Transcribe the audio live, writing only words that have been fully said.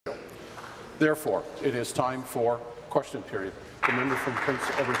Therefore, it is time for question period. The member from Prince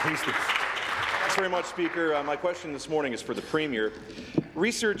Edward Hastings. Thanks very much, Speaker. My question this morning is for the Premier.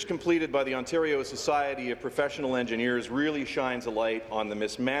 Research completed by the Ontario Society of Professional Engineers really shines a light on the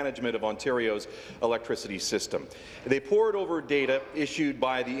mismanagement of Ontario's electricity system. They pored over data issued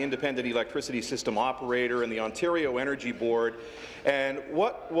by the Independent Electricity System Operator and the Ontario Energy Board, and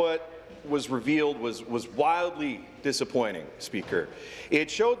what was revealed was wildly disappointing, Speaker. It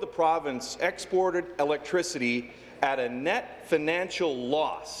showed the province exported electricity at a net financial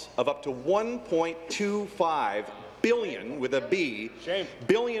loss of up to $1.25 billion with a B,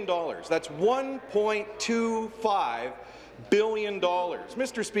 billion dollars. That's $1.25 billion.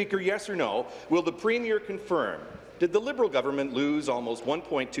 Mr. Speaker, yes or no, will the Premier confirm, did the Liberal government lose almost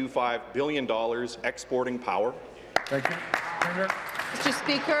 $1.25 billion exporting power? Thank you. Premier. Mr.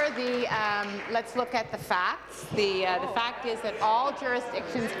 Speaker, let's look at the facts. The fact is that all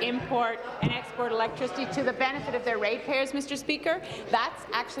jurisdictions import and export electricity to the benefit of their ratepayers, Mr. Speaker. That's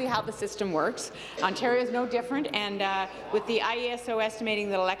actually how the system works. Ontario is no different, and with the IESO estimating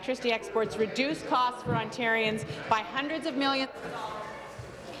that electricity exports reduce costs for Ontarians by hundreds of millions.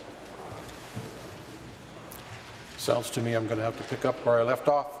 Sounds to me I'm going to have to pick up where I left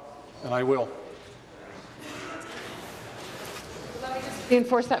off, and I will.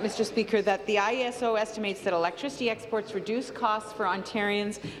 Reinforce that, Mr. Speaker, that the IESO estimates that electricity exports reduce costs for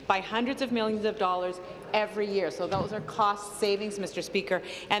Ontarians by hundreds of millions of dollars every year. So those are cost savings, Mr. Speaker.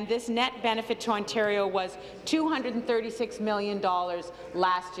 And this net benefit to Ontario was $236 million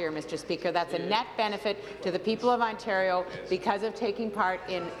last year, Mr. Speaker. That's a net benefit to the people of Ontario because of taking part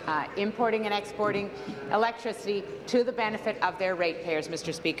in importing and exporting electricity to the benefit of their ratepayers,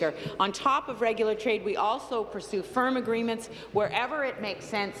 Mr. Speaker. On top of regular trade, we also pursue firm agreements wherever it makes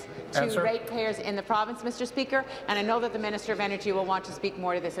sense to ratepayers in the province, Mr. Speaker. And I know that the Minister of Energy will want to speak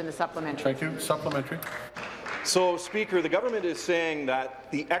more to this in the supplementary. Thank you. Supplementary. So, Speaker, the government is saying that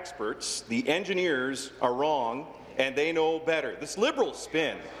the experts, the engineers, are wrong and they know better. This Liberal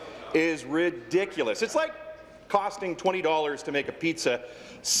spin is ridiculous. It's like costing $20 to make a pizza,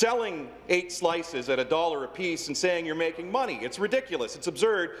 selling 8 slices at $1 a piece and saying you're making money. It's ridiculous. It's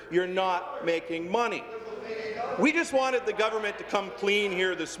absurd. You're not making money. We just wanted the government to come clean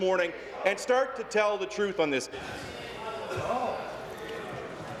here this morning and start to tell the truth on this.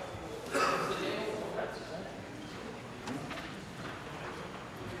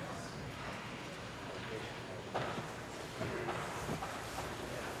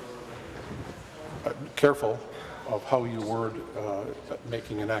 Careful of how you word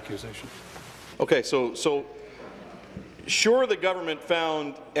making an accusation. Okay, so sure, the government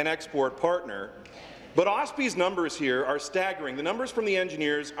found an export partner, but OSPI's numbers here are staggering. The numbers from the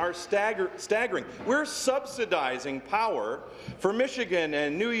engineers are staggering. We're subsidizing power for Michigan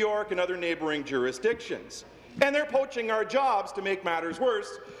and New York and other neighbouring jurisdictions. And they're poaching our jobs to make matters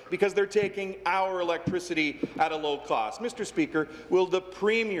worse because they're taking our electricity at a low cost. Mr. Speaker, will the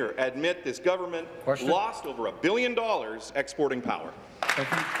Premier admit this government lost over $1 billion exporting power?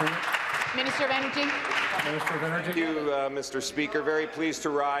 Thank you, Premier. Minister of Energy. Minister of Energy. Thank you, Mr. Speaker. Very pleased to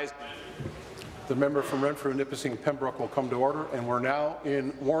rise. The member from Renfrew, Nipissing, Pembroke will come to order, and we're now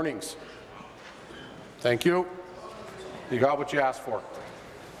in warnings. Thank you. You got what you asked for.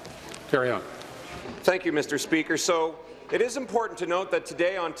 Carry on. Thank you, Mr. Speaker. So it is important to note that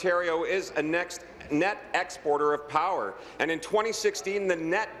today Ontario is a net exporter of power, and in 2016 the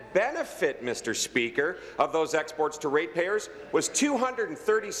net benefit, Mr. Speaker, of those exports to ratepayers was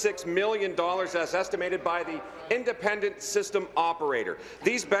 $236 million as estimated by the Independent System Operator.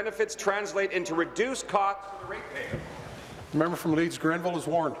 These benefits translate into reduced costs for the ratepayer. The member from Leeds Grenville is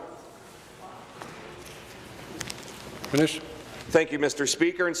warned. Finish. Thank you, Mr.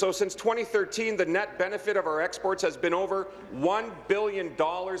 Speaker. And so since 2013, the net benefit of our exports has been over $1 billion,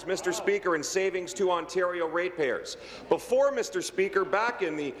 Mr. Speaker, in savings to Ontario ratepayers. Before, Mr. Speaker, back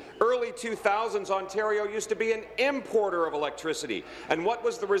in the early 2000s, Ontario used to be an importer of electricity. And what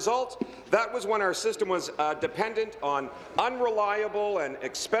was the result? That was when our system was dependent on unreliable and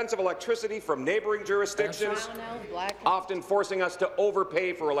expensive electricity from neighbouring jurisdictions, often forcing us to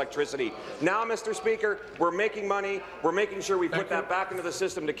overpay for electricity. Now, Mr. Speaker, we're making money. We're making sure we put that back into the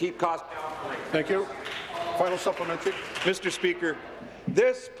system to keep costs down. Thank you. Final supplementary. Mr. Speaker,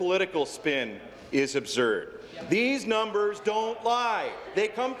 this political spin is absurd. These numbers don't lie. They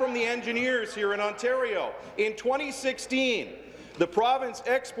come from the engineers here in Ontario. In 2016, the province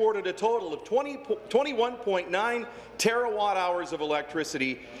exported a total of 21.9 terawatt-hours of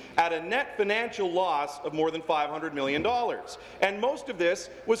electricity at a net financial loss of more than $500 million. And most of this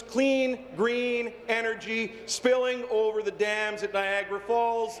was clean, green energy spilling over the dams at Niagara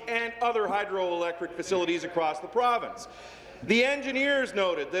Falls and other hydroelectric facilities across the province. The engineers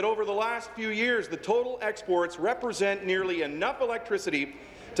noted that over the last few years, the total exports represent nearly enough electricity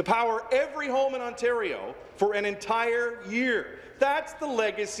to power every home in Ontario for an entire year. That's the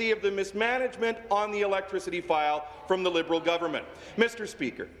legacy of the mismanagement on the electricity file from the Liberal government. Mr.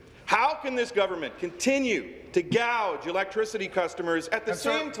 Speaker, how can this government continue to gouge electricity customers at the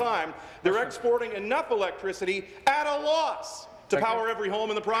same time they're exporting enough electricity at a loss to power every home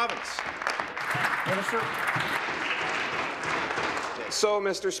in the province? Minister. So,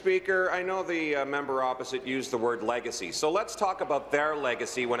 Mr. Speaker, I know the member opposite used the word legacy, so let's talk about their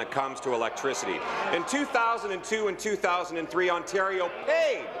legacy when it comes to electricity. In 2002 and 2003, Ontario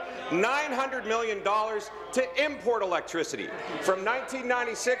paid $900 million to import electricity. From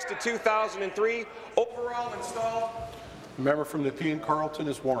 1996 to 2003, overall installed... The member from Nepean Carleton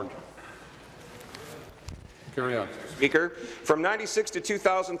is warned. Carry on. Speaker, from 96 to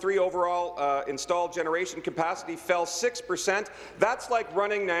 2003, overall installed generation capacity fell 6%. That's like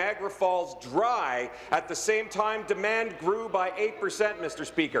running Niagara Falls dry. At the same time, demand grew by 8%, Mr.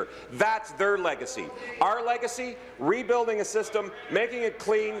 Speaker. That's their legacy. Our legacy, rebuilding a system, making it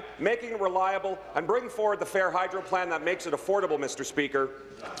clean, making it reliable, and bringing forward the Fair Hydro Plan that makes it affordable, Mr. Speaker.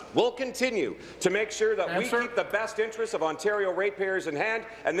 We'll continue to make sure that we keep the best interests of Ontario ratepayers in hand,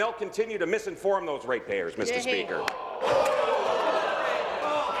 and they'll continue to misinform those ratepayers, Mr. Speaker.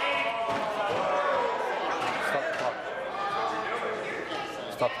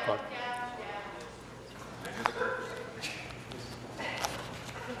 Stop the clock.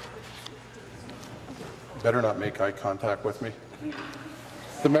 Better not make eye contact with me.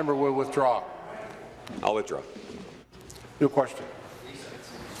 The member will withdraw. I'll withdraw. New question.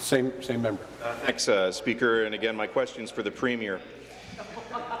 Same member. Thanks, Speaker. And again, my question's for the Premier.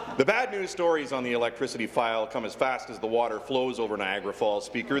 The bad news stories on the electricity file come as fast as the water flows over Niagara Falls,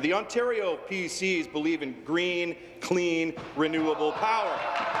 Speaker. The Ontario PCs believe in green, clean, renewable power.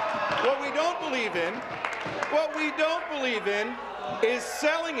 What we don't believe in is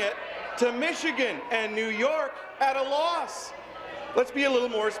selling it to Michigan and New York at a loss. Let's be a little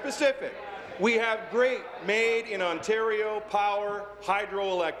more specific. We have great made-in-Ontario power,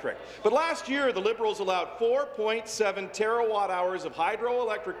 hydroelectric. But last year, the Liberals allowed 4.7 terawatt-hours of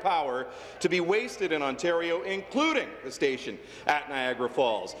hydroelectric power to be wasted in Ontario, including the station at Niagara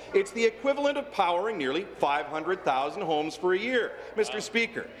Falls. It's the equivalent of powering nearly 500,000 homes for a year. Mr.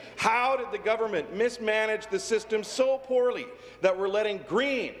 Speaker, how did the government mismanage the system so poorly that we're letting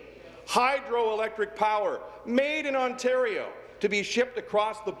green, hydroelectric power made in Ontario to be shipped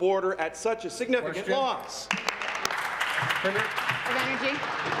across the border at such a significant loss? Of Energy.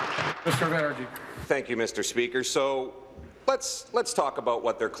 Mr. of Energy. Thank you, Mr. Speaker. So let's talk about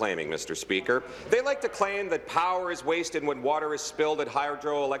what they're claiming, Mr. Speaker. They like to claim that power is wasted when water is spilled at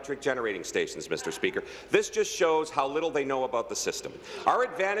hydroelectric generating stations, Mr. Speaker. This just shows how little they know about the system. Our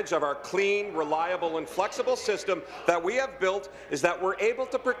advantage of our clean, reliable and flexible system that we have built is that we're able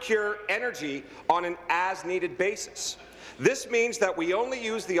to procure energy on an as-needed basis. This means that we only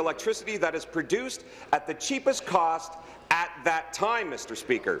use the electricity that is produced at the cheapest cost at that time, Mr.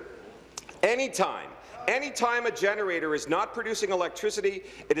 Speaker. Anytime a generator is not producing electricity,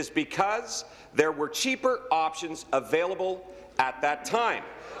 it is because there were cheaper options available at that time.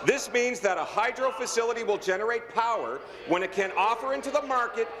 This means that a hydro facility will generate power when it can offer into the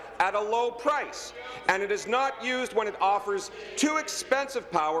market at a low price, and it is not used when it offers too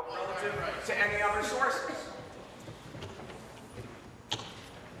expensive power relative to any other sources.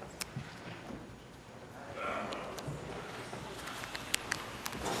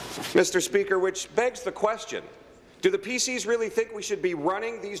 Mr. Speaker, which begs the question, do the PCs really think we should be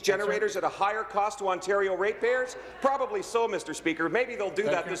running these generators at a higher cost to Ontario ratepayers? Probably so, Mr. Speaker. Maybe they'll do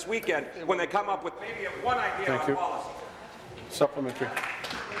that this weekend when they come up with maybe one idea on policy. Supplementary.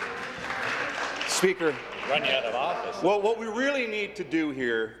 Speaker, run you out of office. Well, what we really need to do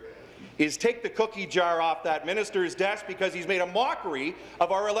here is take the cookie jar off that minister's desk, because he's made a mockery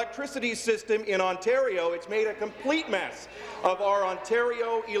of our electricity system in Ontario. It's made a complete mess of our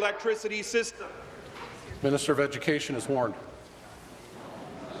Ontario electricity system. Minister of Education is warned.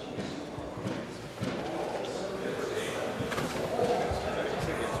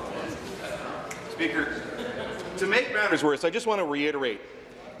 Speaker, to make matters worse, I just want to reiterate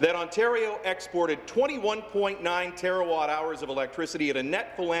that Ontario exported 21.9 terawatt-hours of electricity at a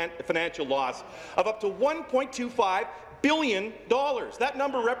net financial loss of up to $1.25 billion. That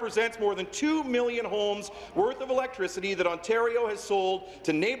number represents more than 2 million homes worth of electricity that Ontario has sold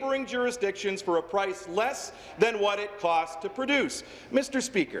to neighbouring jurisdictions for a price less than what it costs to produce. Mr.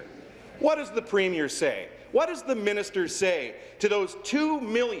 Speaker, what does the Premier say? What does the minister say to those 2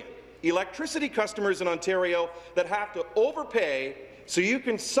 million electricity customers in Ontario that have to overpay so you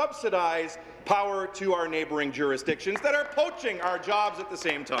can subsidize power to our neighbouring jurisdictions that are poaching our jobs at the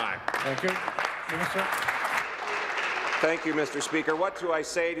same time? Thank you. Minister. Thank you, Mr. Speaker. What do I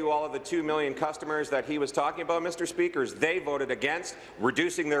say to all of the 2 million customers that he was talking about, Mr. Speaker? They voted against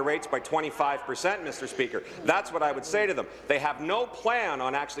reducing their rates by 25%, Mr. Speaker. That's what I would say to them. They have no plan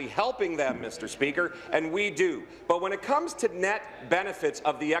on actually helping them, Mr. Speaker, and we do. But when it comes to net benefits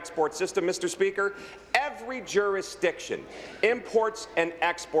of the export system, Mr. Speaker, every jurisdiction imports and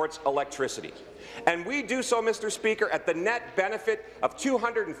exports electricity. And we do so, Mr. Speaker, at the net benefit of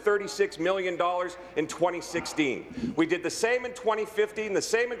 $236 million in 2016. We did the same in 2015, the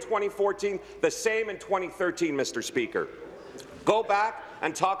same in 2014, the same in 2013, Mr. Speaker. Go back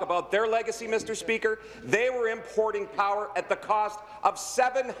and talk about their legacy, Mr. Speaker. They were importing power at the cost of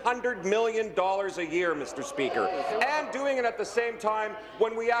 $700 million a year, Mr. Speaker, and doing it at the same time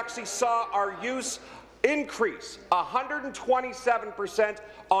when we actually saw our use increase 127%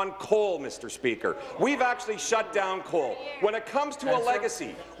 on coal, Mr. Speaker. We've actually shut down coal. When it comes to a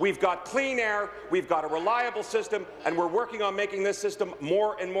legacy, we've got clean air, we've got a reliable system, and we're working on making this system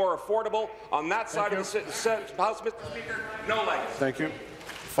more and more affordable. On that side of the House, Mr. Speaker, no legacy. Thank you.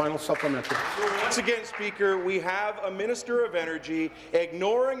 Final supplementary. Once again, Speaker, we have a Minister of Energy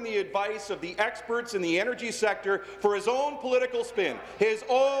ignoring the advice of the experts in the energy sector for his own political spin, his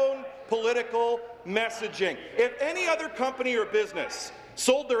own political messaging. If any other company or business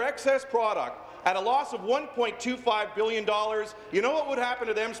sold their excess product at a loss of $1.25 billion, you know what would happen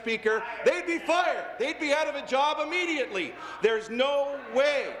to them, Speaker? They'd be fired. They'd be out of a job immediately. There's no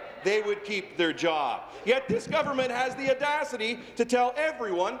way they would keep their job. Yet this government has the audacity to tell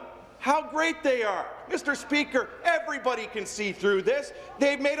everyone how great they are. Mr. Speaker, everybody can see through this.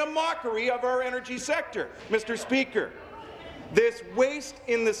 They've made a mockery of our energy sector. Mr. Speaker, this waste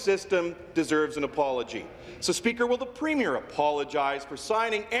in the system deserves an apology. So, Speaker, will the Premier apologize for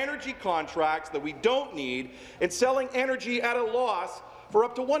signing energy contracts that we don't need and selling energy at a loss for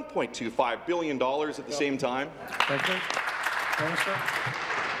up to $1.25 billion at the same time? Thank you. Minister.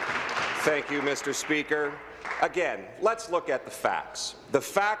 Thank you, Mr. Speaker. Again, let's look at the facts. The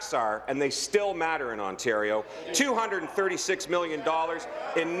facts are, and they still matter in Ontario, $236 million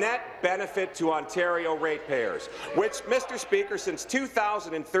in net benefit to Ontario ratepayers, which, Mr. Speaker, since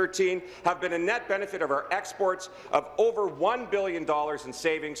 2013 have been a net benefit of our exports of over $1 billion in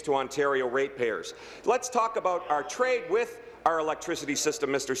savings to Ontario ratepayers. Let's talk about our trade with our electricity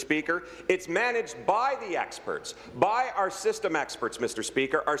system, Mr. Speaker. It's managed by the experts, by our system experts, Mr.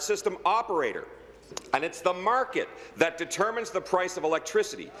 Speaker, our system operator. And it's the market that determines the price of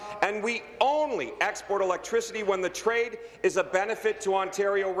electricity. And we only export electricity when the trade is a benefit to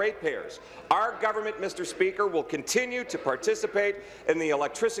Ontario ratepayers. Our government, Mr. Speaker, will continue to participate in the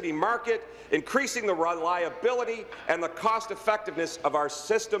electricity market, increasing the reliability and the cost-effectiveness of our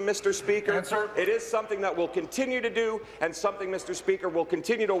system, Mr. Speaker. It is something that we'll continue to do, and something, Mr. Speaker, we'll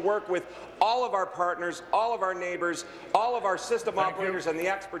continue to work with all of our partners, all of our neighbours, all of our system operators and the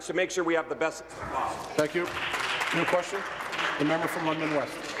experts to make sure we have the best. Thank you. New question? The member from London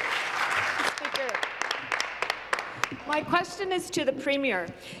West. Speaker, my question is to the Premier.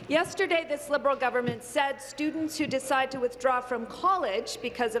 Yesterday, this Liberal government said students who decide to withdraw from college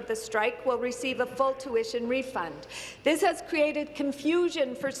because of the strike will receive a full tuition refund. This has created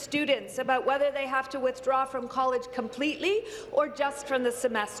confusion for students about whether they have to withdraw from college completely or just from the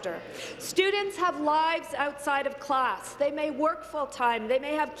semester. Students have lives outside of class. They may work full-time. They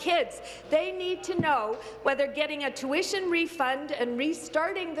may have kids. They need to know whether getting a tuition refund and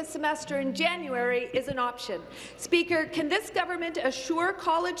restarting the semester in January is an option. Speaker, can this government assure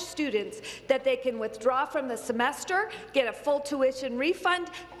college students that they can withdraw from the semester, get a full tuition refund,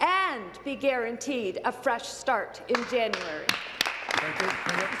 and be guaranteed a fresh start in January? Thank you.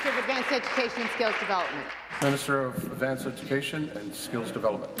 Minister of Advanced Education and Skills Development. Minister of Advanced Education and Skills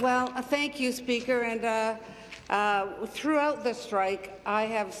Development. Well, thank you, Speaker. And throughout the strike, I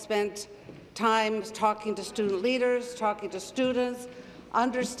have spent time talking to student leaders, talking to students,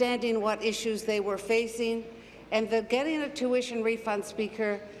 understanding what issues they were facing. And getting a tuition refund,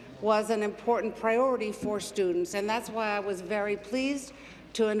 Speaker, was an important priority for students, and that's why I was very pleased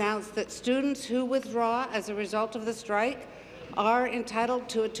to announce that students who withdraw as a result of the strike are entitled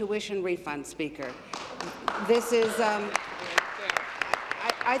to a tuition refund, Speaker. This is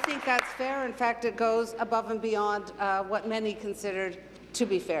I think that's fair. In fact, it goes above and beyond what many considered to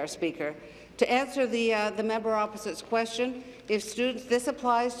be fair, Speaker. To answer the member opposite's question, if students, this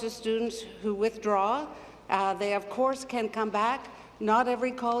applies to students who withdraw. They, of course, can come back. Not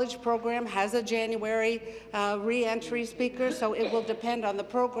every college program has a January re-entry, Speaker, so it will depend on the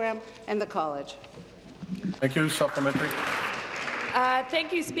program and the college. Thank you. Supplementary.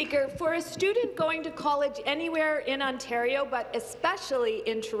 Thank you, Speaker. For a student going to college anywhere in Ontario, but especially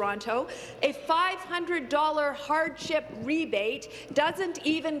in Toronto, a $500 hardship rebate doesn't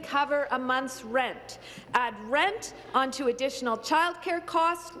even cover a month's rent. Add rent onto additional childcare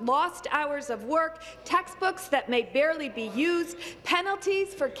costs, lost hours of work, textbooks that may barely be used,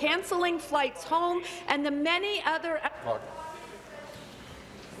 penalties for cancelling flights home, and the many other...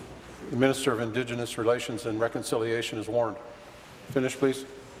 The Minister of Indigenous Relations and Reconciliation is warned. Finish, please.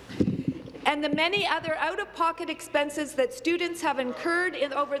 And the many other out-of-pocket expenses that students have incurred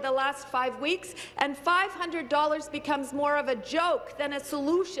over the last 5 weeks, and $500 becomes more of a joke than a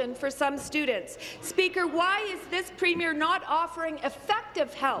solution for some students. Speaker, why is this Premier not offering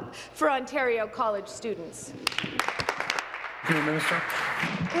effective help for Ontario college students? Thank you, Minister.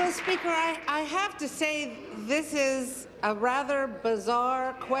 Well, Speaker, I have to say this is a rather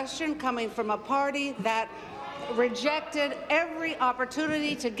bizarre question coming from a party that rejected every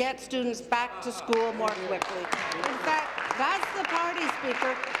opportunity to get students back to school more quickly. In fact, that's the party,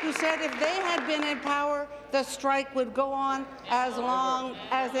 Speaker, who said if they had been in power, the strike would go on as long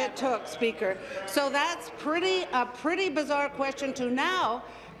as it took, Speaker. So that's a pretty bizarre question to now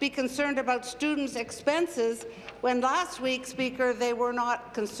be concerned about students' expenses when last week, Speaker, they were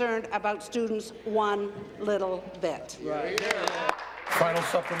not concerned about students one little bit. Right. Final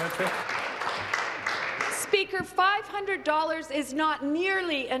supplementary. Speaker, $500 is not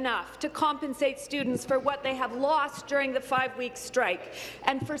nearly enough to compensate students for what they have lost during the 5-week strike.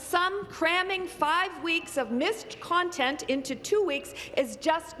 And for some, cramming 5 weeks of missed content into 2 weeks is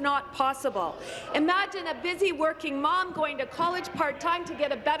just not possible. Imagine a busy working mom going to college part-time to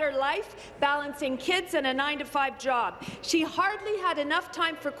get a better life, balancing kids and a 9-to-5 job. She hardly had enough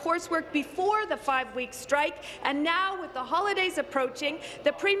time for coursework before the 5-week strike, and now, with the holidays approaching,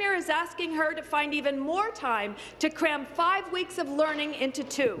 the Premier is asking her to find even more time to cram 5 weeks of learning into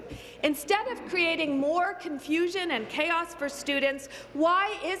 2. Instead of creating more confusion and chaos for students,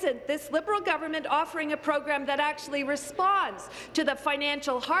 why isn't this Liberal government offering a program that actually responds to the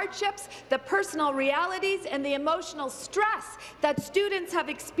financial hardships, the personal realities, and the emotional stress that students have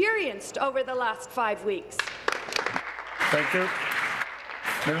experienced over the last 5 weeks? Thank you.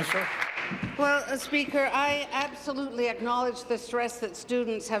 Minister. Well, Speaker, I absolutely acknowledge the stress that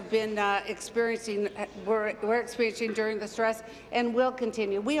students have been experiencing during the stress and will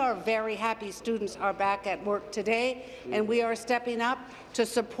continue. We are very happy students are back at work today, and we are stepping up to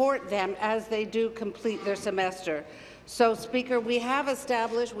support them as they do complete their semester. So, Speaker,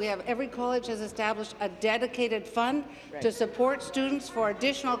 every college has established a dedicated fund to support students for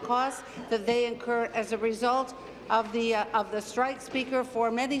additional costs that they incur as a result of the strike, Speaker. For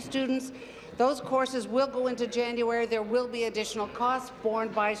many students, those courses will go into January. There will be additional costs borne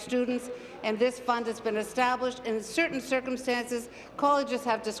by students, and this fund has been established. In certain circumstances, colleges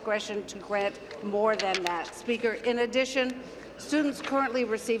have discretion to grant more than that. Speaker, in addition, students currently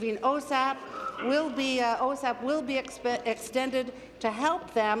receiving OSAP will be extended to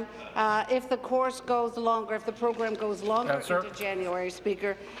help them if the course goes longer, if the program goes longer into January,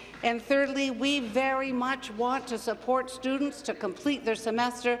 Speaker. And thirdly, we very much want to support students to complete their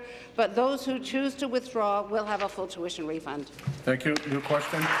semester, but those who choose to withdraw will have a full tuition refund. Thank you. New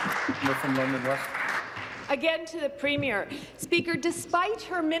question. From London West. Again to the Premier. Speaker, despite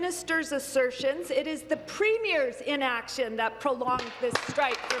her minister's assertions, it is the Premier's inaction that prolonged this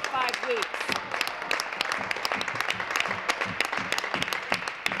strike for 5 weeks.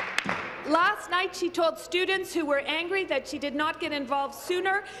 Last night, she told students who were angry that she did not get involved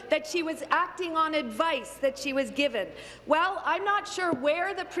sooner that she was acting on advice that she was given. Well, I'm not sure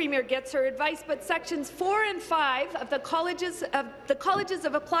where the Premier gets her advice, but Sections 4 and 5 of the Colleges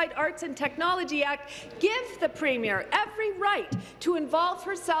of Applied Arts and Technology Act give the Premier every right to involve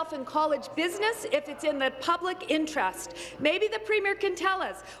herself in college business if it's in the public interest. Maybe the Premier can tell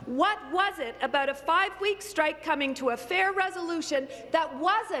us, what was it about a 5-week strike coming to a fair resolution that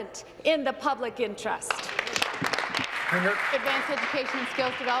wasn't in the public interest? Advanced Education and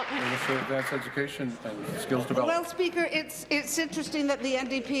Skills Development. Minister of Advanced Education and Skills Development. Well, Speaker, it's interesting that the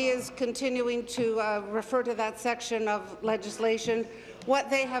NDP is continuing to refer to that section of legislation.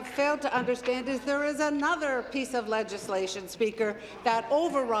 What they have failed to understand is there is another piece of legislation, Speaker, that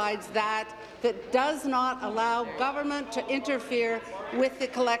overrides that does not allow government to interfere with the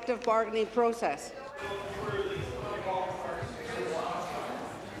collective bargaining process.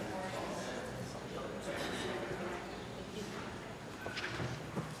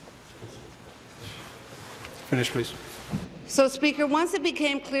 Finish, please. So, Speaker, once it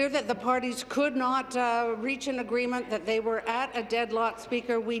became clear that the parties could not reach an agreement, that they were at a deadlock,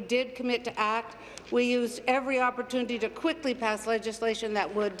 Speaker, we did commit to act. We used every opportunity to quickly pass legislation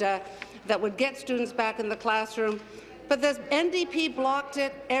that would get students back in the classroom. But the NDP blocked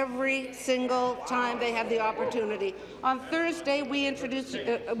it every single time they had the opportunity. On Thursday, we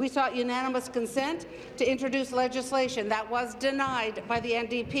sought unanimous consent to introduce legislation. That was denied by the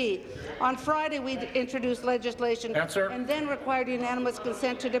NDP. On Friday, we introduced legislation and then required unanimous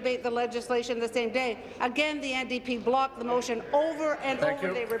consent to debate the legislation the same day. Again, the NDP blocked the motion over and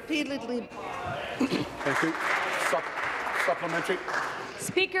over. They repeatedly. Thank you. Supplementary.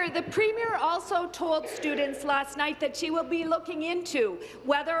 Speaker, the Premier also told students last night that she will be looking into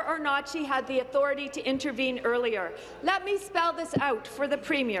whether or not she had the authority to intervene earlier. Let me spell this out for the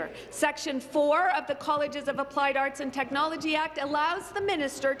Premier. Section 4 of the Colleges of Applied Arts and Technology Act allows the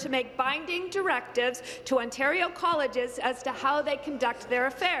minister to make binding directives to Ontario colleges as to how they conduct their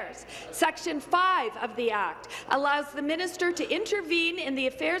affairs. Section 5 of the Act allows the minister to intervene in the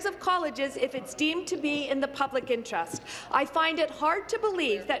affairs of colleges if it's deemed to be in the public interest. I find it hard to believe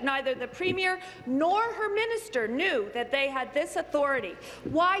that neither the Premier nor her minister knew that they had this authority.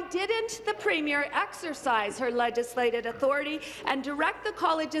 Why didn't the Premier exercise her legislative authority and direct the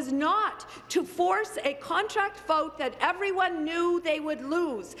colleges not to force a contract vote that everyone knew they would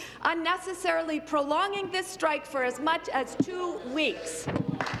lose, unnecessarily prolonging this strike for as much as 2 weeks?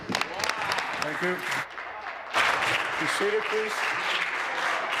 Thank you. Be seated, please.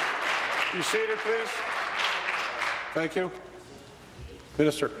 Be seated, please. Thank you.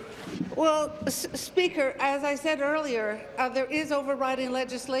 Minister. Well, Speaker, as I said earlier, there is overriding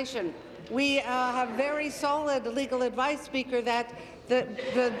legislation. We have very solid legal advice, Speaker, that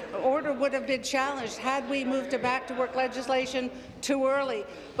the order would have been challenged had we moved to back-to-work legislation too early.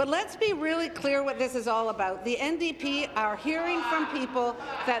 But let's be really clear what this is all about. The NDP are hearing from people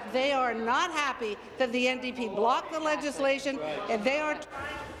that they are not happy that the NDP blocked the legislation, and they are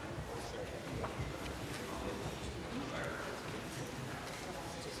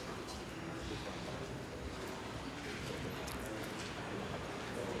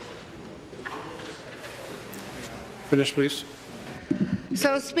Finish, please.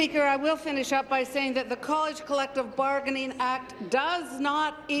 So, Speaker, I will finish up by saying that the College Collective Bargaining Act does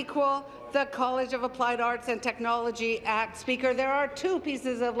not equal the College of Applied Arts and Technology Act. Speaker, there are 2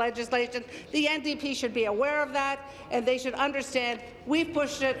 pieces of legislation. The NDP should be aware of that, and they should understand we've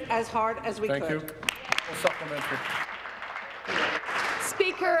pushed it as hard as we could. Thank you. Supplementary.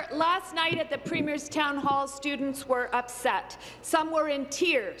 Speaker, last night at the Premier's Town Hall, students were upset. Some were in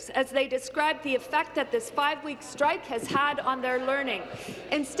tears as they described the effect that this 5-week strike has had on their learning.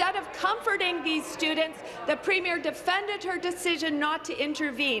 Instead of comforting these students, the Premier defended her decision not to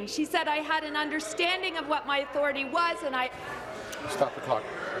intervene. She said, "I had an understanding of what my authority was, and I..." Stop the clock.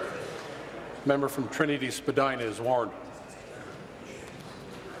 Member from Trinity Spadina is warned.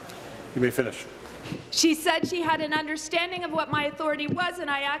 You may finish. She said she had an understanding of what my authority was, and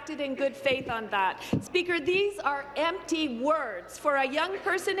I acted in good faith on that. Speaker, these are empty words for a young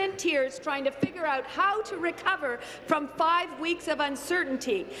person in tears trying to figure out how to recover from 5 weeks of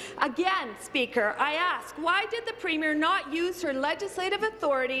uncertainty. Again, Speaker, I ask, why did the Premier not use her legislative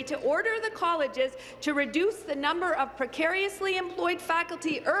authority to order the colleges to reduce the number of precariously employed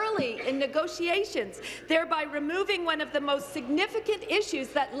faculty early in negotiations, thereby removing one of the most significant issues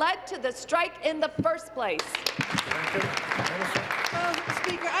that led to the strike in the first place? Well,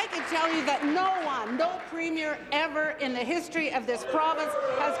 Speaker, I can tell you that no Premier ever in the history of this province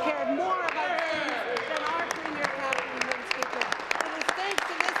has cared more about students than our Premier, Catherine Huynh, Speaker. It is thanks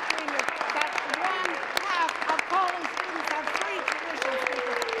to this Premier that 1/2 of college students have free tuition,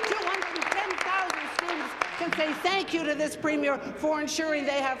 Speaker. 210,000 students can say thank you to this Premier for ensuring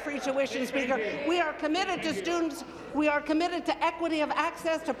they have free tuition, Speaker. We are committed to students. We are committed to equity of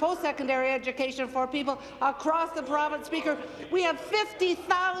access to post-secondary education for people across the province. Speaker, we have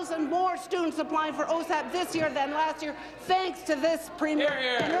 50,000 more students applying for OSAP this year than last year, thanks to this Premier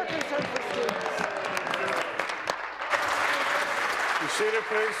and her concern for students. Be seated,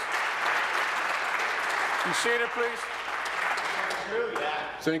 please. Be seated, please.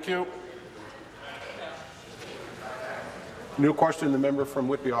 Thank you. New question, the member from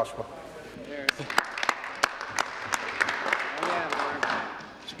Whitby, Oshawa.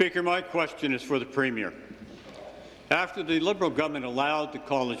 Speaker, my question is for the Premier. After the Liberal government allowed the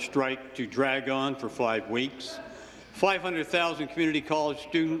college strike to drag on for 5 weeks, 500,000 community college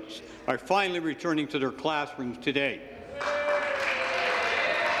students are finally returning to their classrooms today.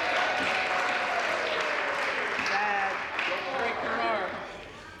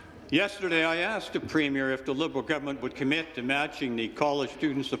 Yesterday, I asked the Premier if the Liberal government would commit to matching the College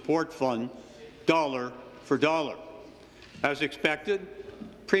Student Support Fund dollar for dollar. As expected,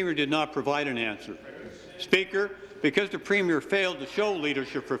 the Premier did not provide an answer. Speaker, because the Premier failed to show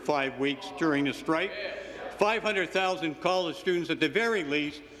leadership for 5 weeks during the strike, 500,000 college students at the very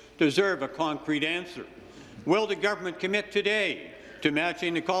least deserve a concrete answer. Will the government commit today to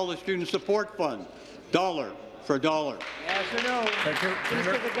matching the College Student Support Fund dollar for dollar? Yes or no? Thank you.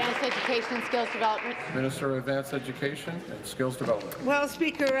 Minister of Advanced Education and Skills Development. Minister of Advanced Education and Skills Development. Well,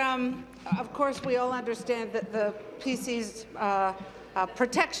 Speaker, of course we all understand that the PC's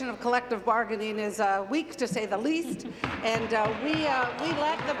protection of collective bargaining is weak, to say the least, and we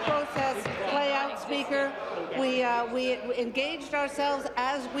let the process play out, Speaker. We engaged ourselves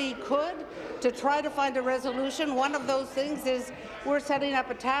as we could to try to find a resolution. One of those things is we're setting up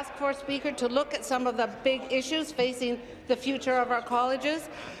a task force, Speaker, to look at some of the big issues facing the future of our colleges.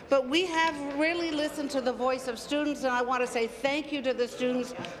 But we have really listened to the voice of students, and I want to say thank you to the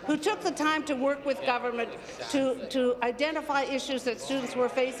students who took the time to work with government to identify issues that students were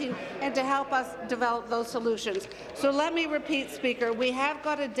facing and to help us develop those solutions. So let me repeat, Speaker, we have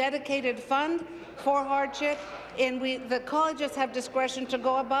got a dedicated fund for hardship, and the colleges have discretion to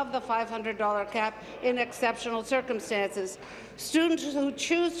go above the $500 cap in exceptional circumstances. Students who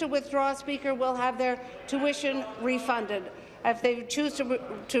choose to withdraw, Speaker, will have their tuition refunded if they choose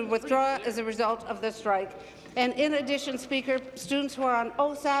to withdraw as a result of the strike. And in addition, Speaker, students who are on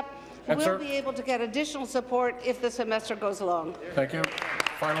OSAP will be able to get additional support if the semester goes long. Thank you.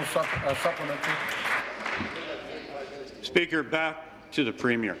 Final supplementary. Speaker, back to the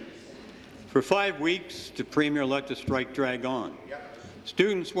Premier. For 5 weeks, the Premier let the strike drag on.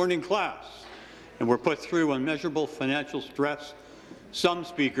 Students weren't in class and were put through unmeasurable financial stress, some,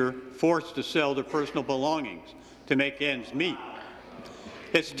 Speaker, forced to sell their personal belongings to make ends meet.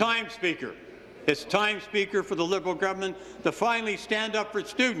 It's time, Speaker. It's time, Speaker, for the Liberal government to finally stand up for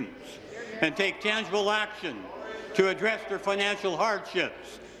students and take tangible action to address their financial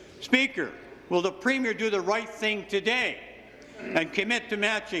hardships. Speaker, will the Premier do the right thing today and commit to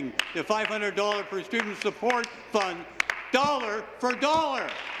matching the $500 per student support fund dollar for dollar?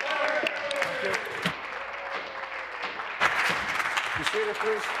 Be seated,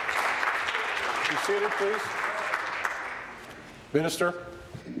 please. Be seated, please. Minister.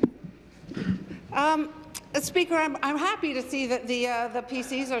 Speaker, I'm happy to see that the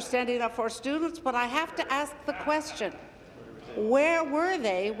PCs are standing up for students, but I have to ask the question, where were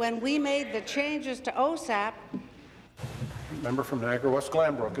they when we made the changes to OSAP? Member from Niagara West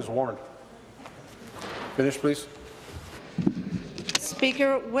Glanbrook is warned. Finish, please.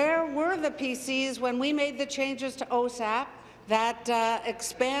 Speaker, where were the PCs when we made the changes to OSAP that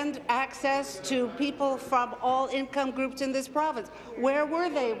expand access to people from all income groups in this province? Where were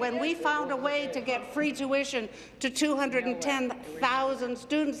they when we found a way to get free tuition to 210,000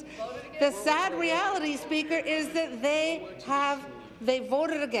 students? The sad reality, Speaker, is that they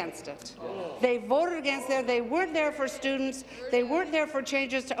voted against it. They voted against it. They weren't there for students. They weren't there for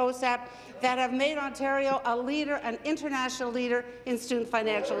changes to OSAP that have made Ontario a leader, an international leader in student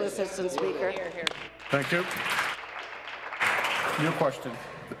financial assistance, Speaker. Thank you. New question.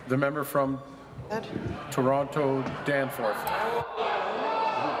 The member from Toronto Danforth.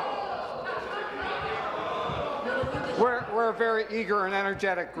 We're a very eager and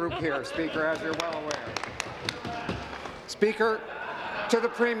energetic group here, Speaker, as you're well aware. Speaker, to the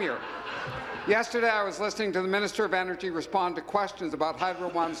Premier. Yesterday, I was listening to the Minister of Energy respond to questions about Hydro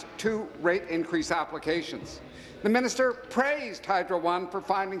One's 2 rate increase applications. The Minister praised Hydro One for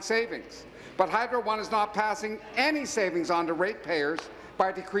finding savings, but Hydro One is not passing any savings on to ratepayers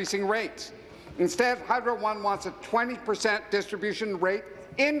by decreasing rates. Instead, Hydro One wants a 20% distribution rate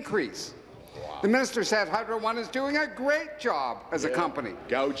increase. The minister said Hydro One is doing a great job as a company,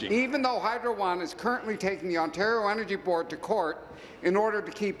 gouging, even though Hydro One is currently taking the Ontario Energy Board to court in order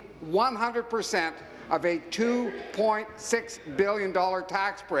to keep 100% of a $2.6 billion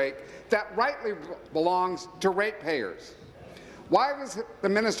tax break that rightly belongs to ratepayers. Why does the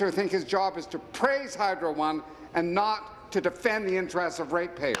minister think his job is to praise Hydro One and not to defend the interests of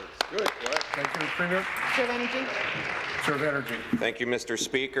ratepayers? Good. Thank you, Premier. Minister of Energy. Minister of Energy. Thank you, Mr.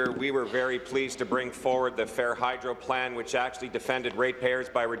 Speaker. We were very pleased to bring forward the Fair Hydro plan, which actually defended ratepayers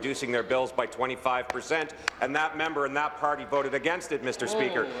by reducing their bills by 25%, and that member and that party voted against it, Mr.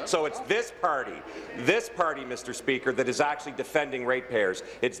 Speaker. So it's this party, Mr. Speaker, that is actually defending ratepayers.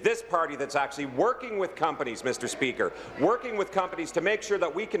 It's this party that's actually working with companies, Mr. Speaker, working with companies to make sure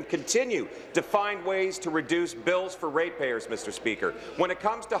that we can continue to find ways to reduce bills for ratepayers, Mr. Speaker. When it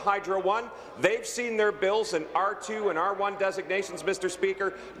comes to Hydro One, they've seen their bills in R2 and R1 designations, Mr.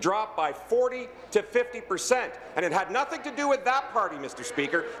 Speaker, drop by 40 to 50%. And it had nothing to do with that party, Mr.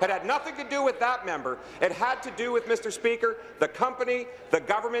 Speaker. It had nothing to do with that member. It had to do with, Mr. Speaker, the company, the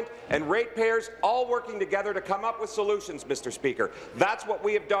government, and ratepayers all working together to come up with solutions, Mr. Speaker. That's what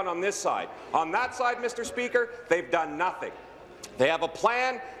we have done on this side. On that side, Mr. Speaker, they've done nothing. They have a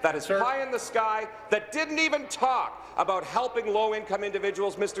plan that is pie in the sky, that didn't even talk about helping low-income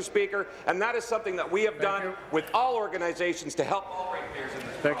individuals, Mr. Speaker, and that is something that we have done with all organizations to help all ratepayers in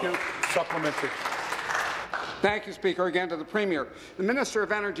this Thank you. Supplementary. Thank you, Speaker. Again to the Premier. The Minister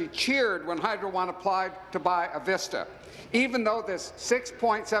of Energy cheered when Hydro One applied to buy Avista, even though this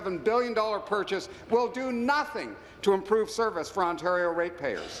 $6.7 billion purchase will do nothing to improve service for Ontario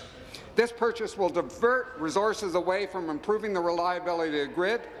ratepayers. This purchase will divert resources away from improving the reliability of the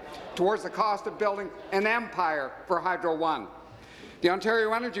grid towards the cost of building an empire for Hydro One. The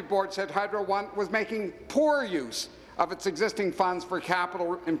Ontario Energy Board said Hydro One was making poor use of its existing funds for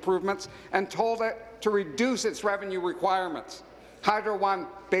capital improvements and told it to reduce its revenue requirements. Hydro One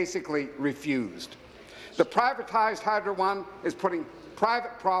basically refused. The privatized Hydro One is putting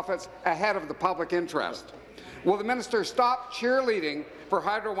private profits ahead of the public interest. Will the minister stop cheerleading for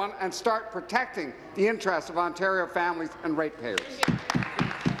Hydro One and start protecting the interests of Ontario families and ratepayers?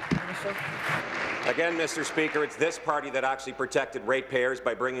 Again, Mr. Speaker, it's this party that actually protected ratepayers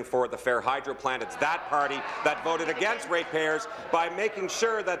by bringing forward the Fair Hydro plan. It's that party that voted against ratepayers by making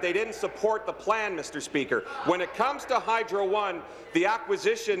sure that they didn't support the plan, Mr. Speaker. When it comes to Hydro One, the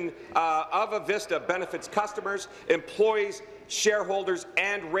acquisition of Avista benefits customers, employees, shareholders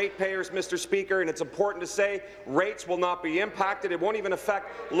and ratepayers, Mr. Speaker, and it's important to say rates will not be impacted. It won't even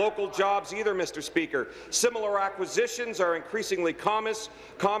affect local jobs either, Mr. Speaker. Similar acquisitions are increasingly common,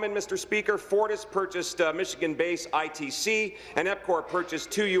 Mr. Speaker. Fortis purchased Michigan-based ITC, and EPCOR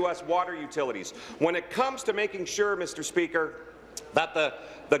purchased 2 U.S. water utilities. When it comes to making sure, Mr. Speaker, that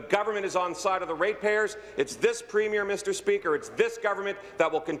the government is on the side of the ratepayers, it's this Premier, Mr. Speaker, it's this government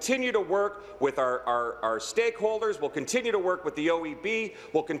that will continue to work with our stakeholders, will continue to work with the OEB,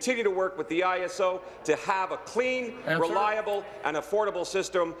 will continue to work with the ISO to have a clean, reliable and affordable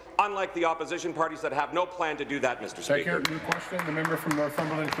system, unlike the opposition parties that have no plan to do that, Mr. Speaker. Thank you. New question, the member from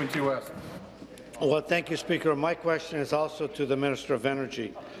Northumberland, Quinte West. Well, thank you, Speaker. My question is also to the Minister of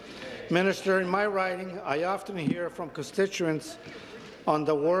Energy. Minister, in my riding, I often hear from constituents on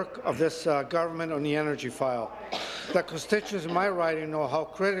the work of this government on the energy file. The constituents in my riding know how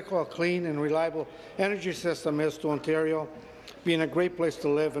critical a clean and reliable energy system is to Ontario, being a great place to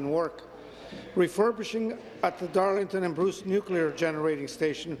live and work. Refurbishing at the Darlington and Bruce nuclear generating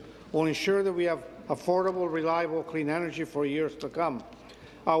station will ensure that we have affordable, reliable, clean energy for years to come.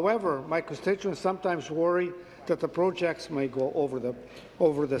 However, my constituents sometimes worry that the projects may go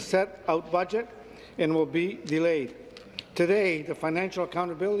over the set-out budget and will be delayed. Today, the Financial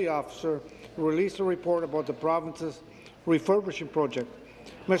Accountability Officer released a report about the province's refurbishing project.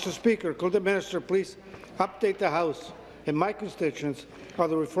 Mr. Speaker, could the minister please update the House and my constituents how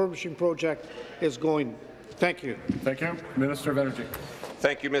the refurbishing project is going? Thank you. Thank you. Minister of Energy.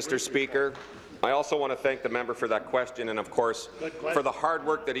 Thank you, Mr. Speaker. I also want to thank the member for that question and, of course, for the hard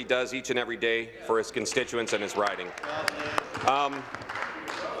work that he does each and every day for his constituents and his riding.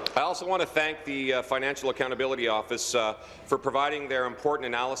 I also want to thank the Financial Accountability Office for providing their important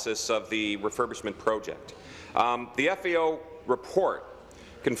analysis of the refurbishment project. The FAO report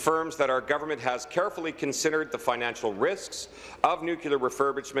confirms that our government has carefully considered the financial risks of nuclear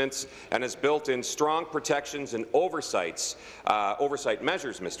refurbishments and has built in strong protections and oversight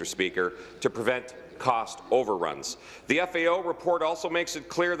measures, Mr. Speaker, to prevent cost overruns. The FAO report also makes it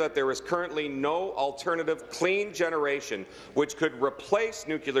clear that there is currently no alternative clean generation which could replace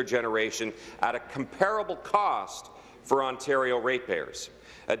nuclear generation at a comparable cost for Ontario ratepayers.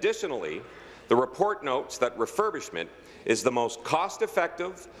 Additionally, the report notes that refurbishment is the most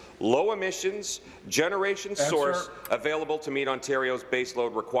cost-effective, low-emissions generation source available to meet Ontario's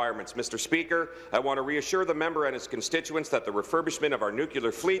baseload requirements. Mr. Speaker, I want to reassure the member and his constituents that the refurbishment of our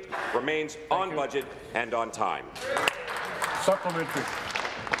nuclear fleet remains on budget and on time. Supplementary.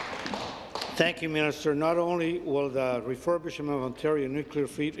 Thank you, Minister. Not only will the refurbishment of Ontario nuclear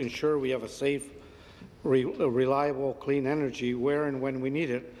fleet ensure we have a safe, reliable, clean energy where and when we need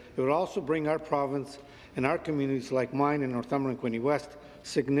it. It would also bring our province and our communities like mine in Northumberland Quinte West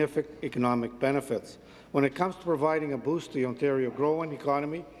significant economic benefits. When it comes to providing a boost to the Ontario growing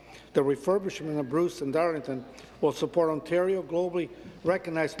economy, the refurbishment of Bruce and Darlington will support Ontario globally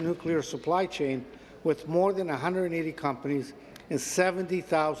recognized nuclear supply chain with more than 180 companies and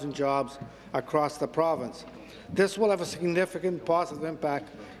 70,000 jobs across the province. This will have a significant positive impact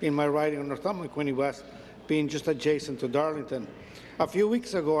in my riding of Northumberland Quinte West, being just adjacent to Darlington. A few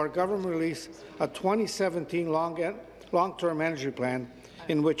weeks ago, our government released a 2017 long-term energy plan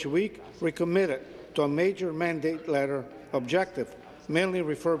in which we recommitted to a major mandate letter objective, mainly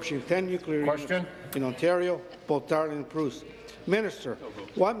refurbishing 10 nuclear units in Ontario, both Darlington and Bruce. Minister,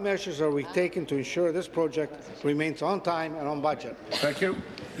 what measures are we taking to ensure this project remains on time and on budget? Thank you.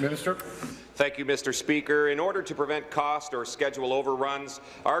 Minister. Thank you, Mr. Speaker. In order to prevent cost or schedule overruns,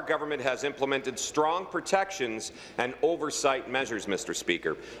 our government has implemented strong protections and oversight measures, Mr.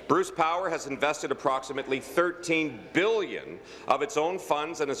 Speaker. Bruce Power has invested approximately $13 billion of its own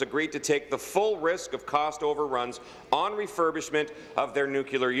funds and has agreed to take the full risk of cost overruns on refurbishment of their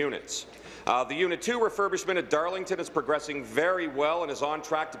nuclear units. The Unit 2 refurbishment at Darlington is progressing very well and is on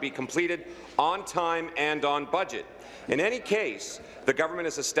track to be completed on time and on budget. In any case, the government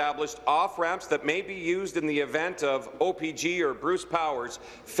has established off-ramps that may be used in the event of OPG or Bruce Powers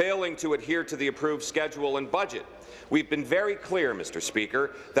failing to adhere to the approved schedule and budget. We've been very clear, Mr.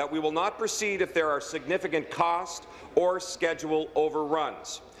 Speaker, that we will not proceed if there are significant cost or schedule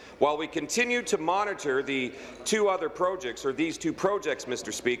overruns. While we continue to monitor these two projects,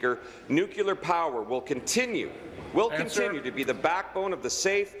 Mr. Speaker, nuclear power will continue to be the backbone of the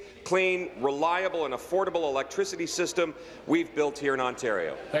safe, clean, reliable and affordable electricity system we've built here in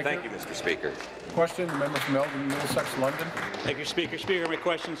Ontario. Thank you, Mr. Speaker. Question, the member from Elgin, Middlesex, London. Thank you, Speaker. Speaker, my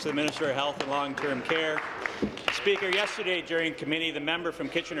question is to the Minister of Health and Long-Term Care. Speaker, yesterday during committee, the member from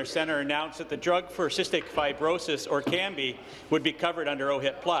Kitchener Centre announced that the drug for cystic fibrosis, or Cambie, would be covered under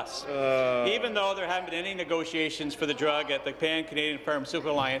OHIP Plus, even though there haven't been any negotiations for the drug at the Pan-Canadian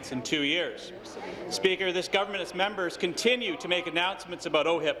Pharmaceutical Alliance in 2 years. Speaker, this government and its members continue to make announcements about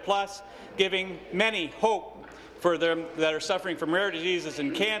OHIP Plus, giving many hope for them that are suffering from rare diseases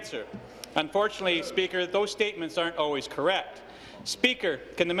and cancer. Unfortunately, Speaker, those statements aren't always correct. Speaker,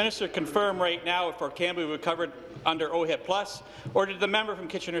 can the minister confirm right now if Orkambi will be covered under OHIP Plus, or did the member from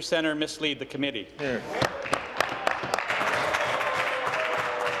Kitchener Centre mislead the committee?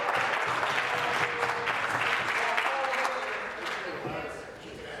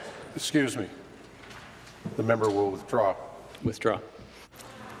 Excuse me. The member will withdraw. Withdraw.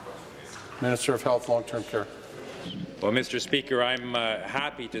 Minister of Health, Long-Term Care. Well, Mr. Speaker, I'm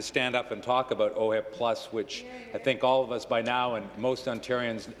happy to stand up and talk about OHIP Plus, which I think all of us by now and most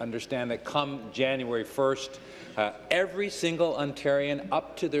Ontarians understand that come January 1st, every single Ontarian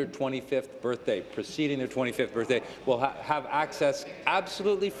up to their 25th birthday, preceding their 25th birthday, will have access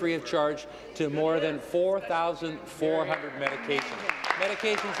absolutely free of charge to more than 4,400 medications.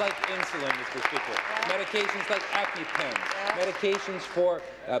 Medications like insulin, Mr. Speaker, medications like EpiPen, medications for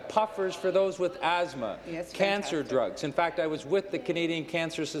puffers for those with asthma, cancer drugs. In fact, I was with the Canadian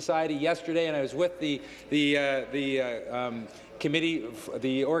Cancer Society yesterday, and I was with the committee,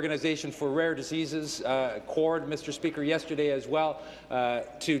 the Organization for Rare Diseases, CORD, Mr. Speaker, yesterday as well,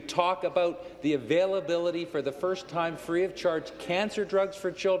 to talk about the availability for the first time free of charge cancer drugs for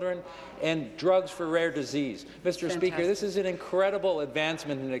children and drugs for rare disease. Mr. Speaker, this is an incredible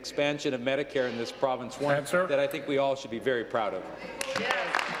advancement and expansion of Medicare in this province, one that I think we all should be very proud of.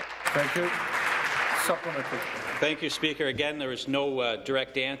 Thank you. Supplementary. Thank you, Speaker. Again, there is no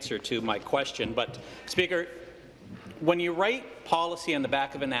direct answer to my question, but, Speaker, when you write policy on the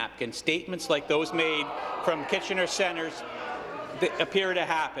back of a napkin, statements like those made from Kitchener Centres appear to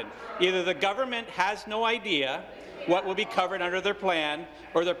happen. Either the government has no idea what will be covered under their plan,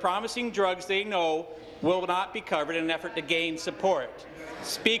 or they're promising drugs they know will not be covered in an effort to gain support.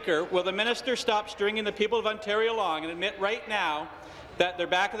 Speaker, will the minister stop stringing the people of Ontario along and admit right now that their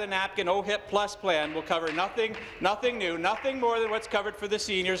back-of-the-napkin OHIP Plus plan will cover nothing new, nothing more than what's covered for the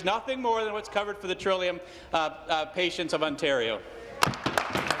seniors, nothing more than what's covered for the Trillium patients of Ontario?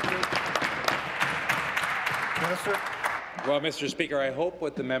 Minister. Well, Mr. Speaker, I hope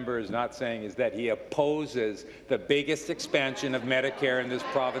what the member is not saying is that he opposes the biggest expansion of Medicare in this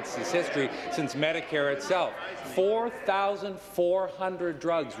province's history since Medicare itself. 4,400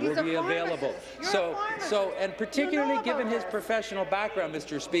 drugs will be available. And particularly given his professional background,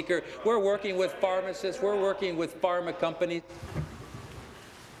 Mr. Speaker, we're working with pharmacists, we're working with pharma companies.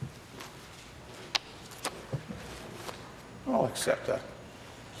 I'll accept that.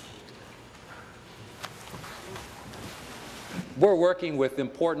 We're working with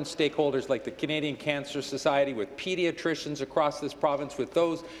important stakeholders like the Canadian Cancer Society, with pediatricians across this province, with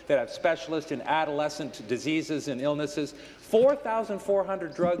those that have specialists in adolescent diseases and illnesses.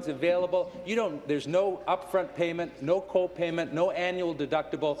 4,400 drugs available. There's no upfront payment, no co-payment, no annual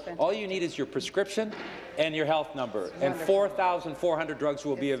deductible. All you need is your prescription and your health number, and 4,400 drugs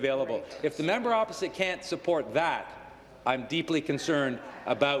will be available. If the member opposite can't support that, I'm deeply concerned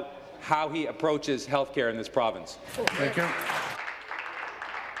about how he approaches health care in this province. Thank you.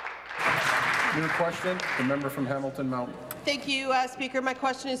 New question, the member from Hamilton Mountain. Thank you, Speaker. My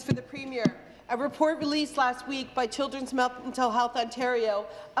question is for the Premier. A report released last week by Children's Mental Health Ontario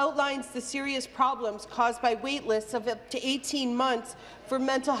outlines the serious problems caused by wait lists of up to 18 months for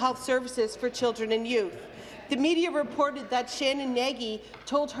mental health services for children and youth. The media reported that Shannon Nagy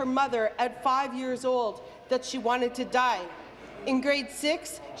told her mother at 5 years old that she wanted to die. In grade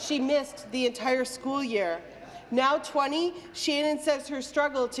 6, she missed the entire school year. Now 20, Shannon says her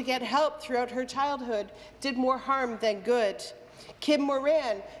struggle to get help throughout her childhood did more harm than good. Kim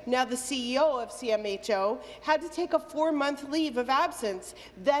Moran, now the CEO of CMHO, had to take a 4-month leave of absence,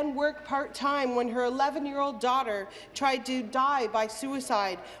 then work part-time when her 11-year-old daughter tried to die by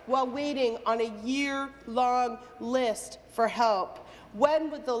suicide while waiting on a year-long list for help. When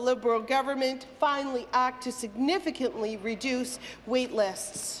would the Liberal government finally act to significantly reduce wait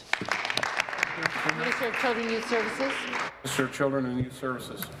lists? Minister of Children and Youth Services. Minister of Children and Youth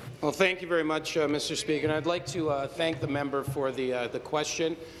Services. Well, thank you very much, Mr. Speaker. And I'd like to thank the member for the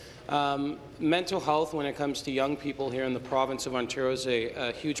question. Mental health, when it comes to young people here in the province of Ontario, is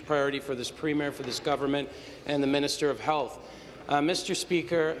a huge priority for this Premier, for this government, and the Minister of Health. Mr.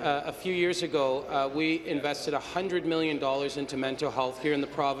 Speaker, a few years ago, we invested $100 million into mental health here in the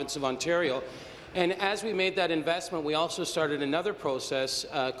province of Ontario. And as we made that investment, we also started another process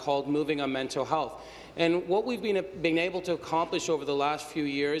called Moving on Mental Health. And what we've been able to accomplish over the last few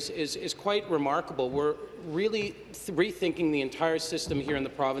years is quite remarkable. We're really rethinking the entire system here in the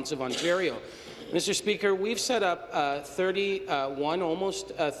province of Ontario. Mr. Speaker, we've set up 31, almost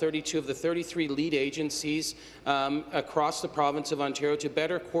 32 of the 33 lead agencies across the province of Ontario to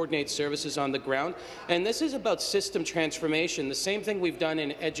better coordinate services on the ground. And this is about system transformation. The same thing we've done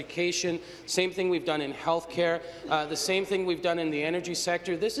in education, same thing we've done in healthcare, the same thing we've done in the energy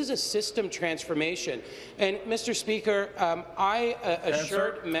sector. This is a system transformation. And, Mr. Speaker, I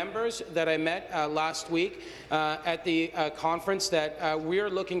assured members that I met last week at the conference that we are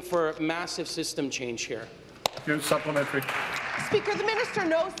looking for massive system change here. Supplementary. Speaker, the minister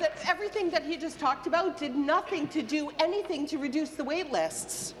knows that everything that he just talked about did nothing to do anything to reduce the wait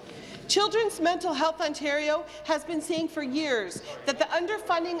lists. Children's Mental Health Ontario has been saying for years that the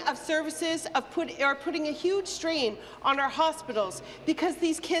underfunding of services are putting a huge strain on our hospitals because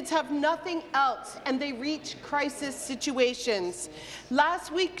these kids have nothing else and they reach crisis situations.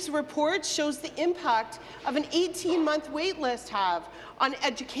 Last week's report shows the impact of an 18-month wait list have on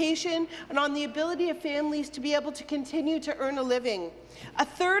education and on the ability of families to be able to continue to earn a living. A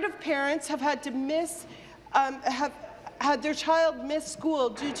third of parents have had to had their child miss school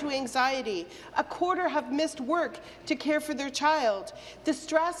due to anxiety. A quarter have missed work to care for their child. The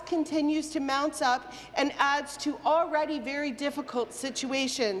stress continues to mount up and adds to already very difficult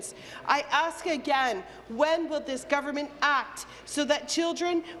situations. I ask again, when will this government act so that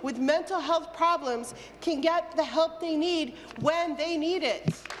children with mental health problems can get the help they need when they need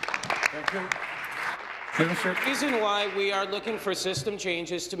it? Thank you. The reason why we are looking for system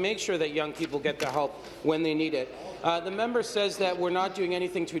changes to make sure that young people get the help when they need it. The member says that we're not doing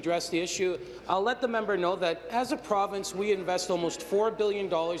anything to address the issue. I'll let the member know that as a province, we invest almost $4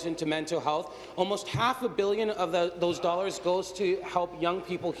 billion into mental health. Almost $500 million of those dollars goes to help young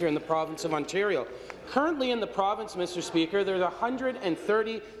people here in the province of Ontario. Currently in the province, Mr. Speaker, there's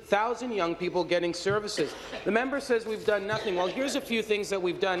 130,000 young people getting services. The member says we've done nothing. Well, here's a few things that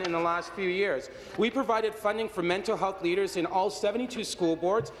we've done in the last few years. We provided funding for mental health leaders in all 72 school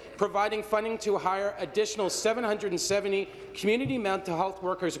boards, providing funding to hire additional 770 community mental health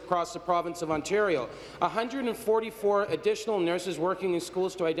workers across the province of Ontario, 144 additional nurses working in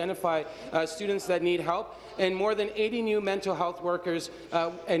schools to identify students that need help, and more than 80 new mental health workers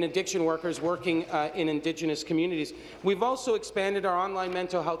and addiction workers working in Indigenous communities. We've also expanded our online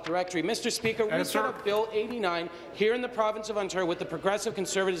mental health directory. Mr. Speaker, we set up Bill 89 here in the province of Ontario, with the Progressive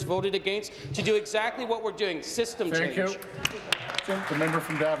Conservatives voted against, to do exactly what we're doing, system change. Thank you. The member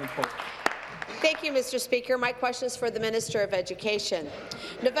from Davenport. Thank you, Mr. Speaker. My question is for the Minister of Education.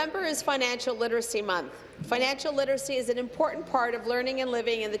 November is Financial Literacy Month. Financial literacy is an important part of learning and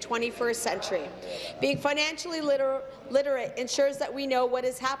living in the 21st century. Being financially literate ensures that we know what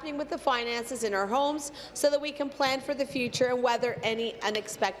is happening with the finances in our homes so that we can plan for the future and weather any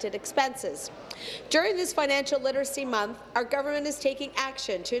unexpected expenses. During this Financial Literacy Month, our government is taking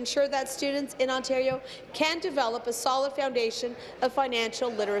action to ensure that students in Ontario can develop a solid foundation of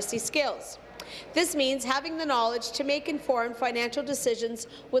financial literacy skills. This means having the knowledge to make informed financial decisions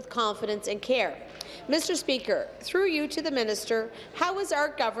with confidence and care. Mr. Speaker, through you to the Minister, how is our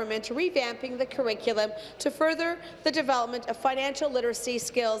government revamping the curriculum to further the development of financial literacy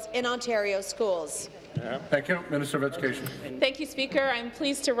skills in Ontario schools? Thank you. Minister of Education. Thank you, Speaker. I'm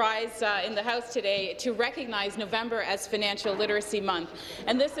pleased to rise in the House today to recognize November as Financial Literacy Month,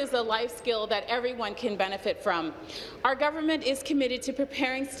 and this is a life skill that everyone can benefit from. Our government is committed to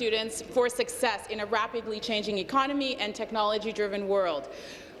preparing students for success in a rapidly changing economy and technology-driven world.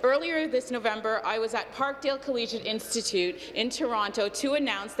 Earlier this November, I was at Parkdale Collegiate Institute in Toronto to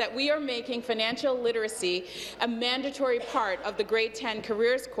announce that we are making financial literacy a mandatory part of the Grade 10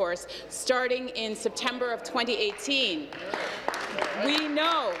 Careers course starting in September of 2018. We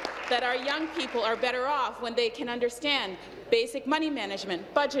know that our young people are better off when they can understand basic money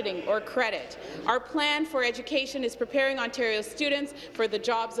management, budgeting, or credit. Our plan for education is preparing Ontario students for the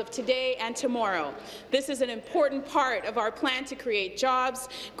jobs of today and tomorrow. This is an important part of our plan to create jobs,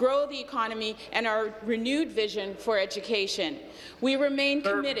 grow the economy, and our renewed vision for education. We remain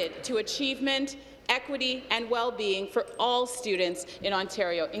committed to achievement, equity, and well-being for all students in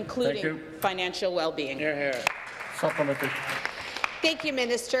Ontario, including financial well-being. Supplementary. Thank you,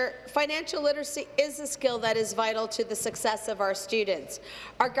 Minister. Financial literacy is a skill that is vital to the success of our students.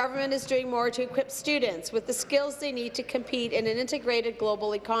 Our government is doing more to equip students with the skills they need to compete in an integrated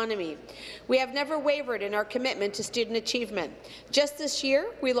global economy. We have never wavered in our commitment to student achievement. Just this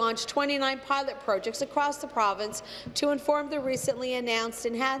year, we launched 29 pilot projects across the province to inform the recently announced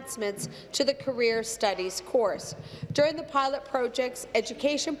enhancements to the Career Studies course. During the pilot projects,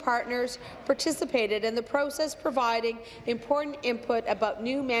 education partners participated in the process, providing important input about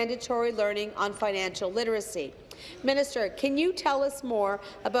new mandatory learning on financial literacy. Minister, can you tell us more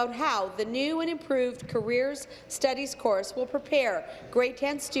about how the new and improved Careers Studies course will prepare Grade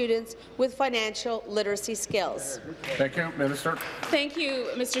 10 students with financial literacy skills? Thank you, Minister. Thank you,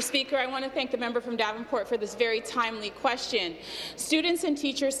 Mr. Speaker. I want to thank the member from Davenport for this very timely question. Students and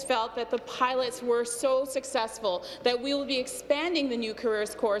teachers felt that the pilots were so successful that we will be expanding the new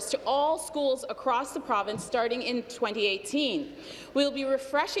Careers course to all schools across the province starting in 2018. We will be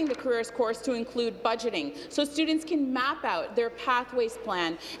refreshing the Careers course to include budgeting, so students can map out their pathways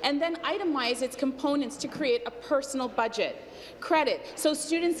plan and then itemize its components to create a personal budget. Credit, so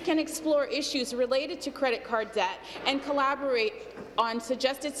students can explore issues related to credit card debt and collaborate on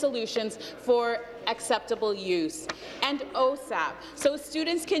suggested solutions for acceptable use. And OSAP, so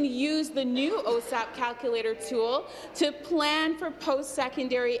students can use the new OSAP calculator tool to plan for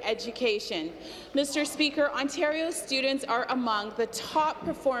post-secondary education. Mr. Speaker, Ontario students are among the top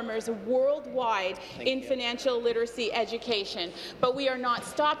performers worldwide in financial literacy education. But we are not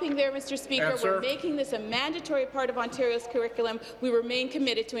stopping there, Mr. Speaker. We're making this a mandatory part of Ontario's curriculum. We remain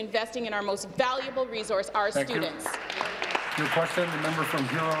committed to investing in our most valuable resource, our students. Your question, the member from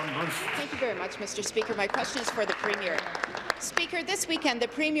Huron-Bruce. Thank you very much, Mr. Speaker. My question is for the Premier. Speaker, this weekend the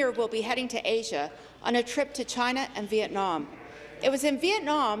Premier will be heading to Asia on a trip to China and Vietnam. It was in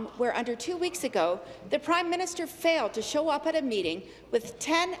Vietnam where, under 2 weeks ago, the Prime Minister failed to show up at a meeting with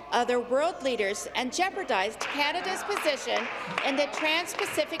 10 other world leaders and jeopardized Canada's position in the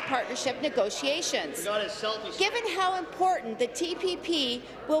Trans-Pacific Partnership negotiations. Given how important the TPP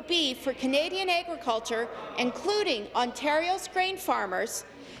will be for Canadian agriculture, including Ontario's grain farmers,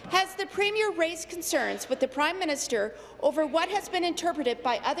 has the Premier raised concerns with the Prime Minister over what has been interpreted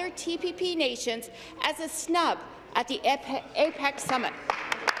by other TPP nations as a snub at the APEC summit?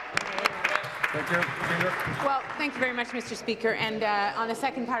 Thank you. Well, thank you very much, Mr. Speaker. And on the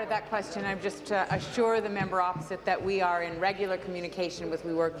second part of that question, I just assure the member opposite that we are in regular communication with.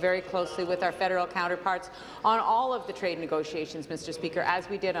 We work very closely with our federal counterparts on all of the trade negotiations, Mr. Speaker, as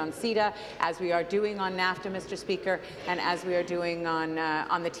we did on CETA, as we are doing on NAFTA, Mr. Speaker, and as we are doing on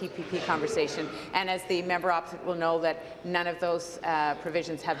the TPP conversation. And as the member opposite will know, that none of those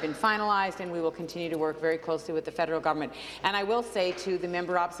provisions have been finalized, and we will continue to work very closely with the federal government. And I will say to the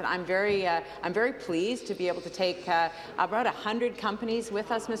member opposite, I'm very pleased to be able to take about 100 companies with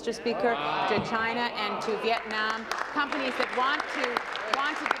us, Mr. Speaker, to China and to Vietnam, companies that want to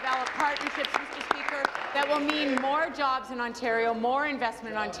develop partnerships, Mr. Speaker, that will mean more jobs in Ontario, more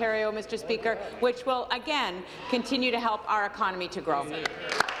investment in Ontario, Mr. Speaker, which will, again, continue to help our economy to grow. Thank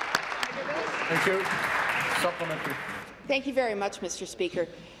you. Supplementary. Thank you very much, Mr. Speaker.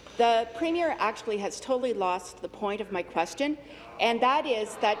 The Premier actually has totally lost the point of my question, and that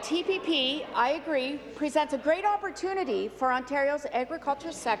is that TPP, I agree, presents a great opportunity for Ontario's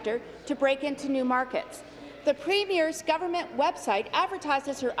agriculture sector to break into new markets. The Premier's government website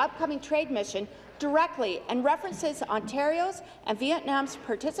advertises her upcoming trade mission directly and references Ontario's and Vietnam's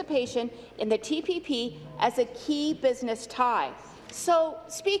participation in the TPP as a key business tie. So,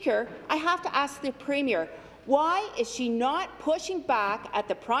 Speaker, I have to ask the Premier, why is she not pushing back at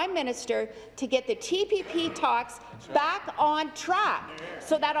the Prime Minister to get the TPP talks back on track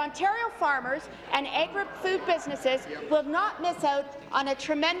so that Ontario farmers and agri-food businesses will not miss out on a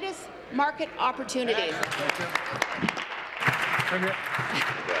tremendous market opportunity?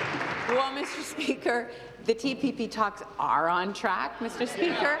 Well, Mr. Speaker, the TPP talks are on track, Mr.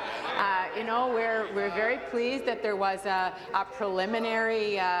 Speaker. You know, we're very pleased that there was a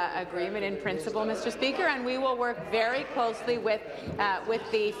preliminary agreement in principle, Mr. Speaker, and we will work very closely with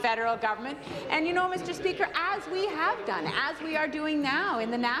the federal government. And you know, Mr. Speaker, as we have done, as we are doing now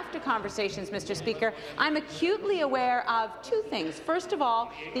in the NAFTA conversations, Mr. Speaker, I'm acutely aware of two things. First of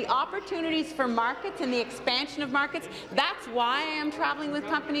all, the opportunities for markets and the expansion of markets. That's why I am traveling with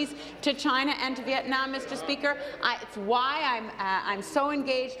companies to China and to Vietnam, Mr. Speaker. It's why I'm so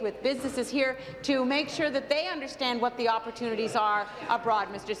engaged with businesses here to make sure that they understand what the opportunities are abroad,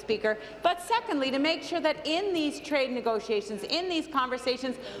 Mr. Speaker. But secondly, to make sure that in these trade negotiations, in these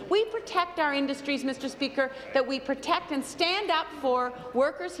conversations, we protect our industries, Mr. Speaker, that we protect and stand up for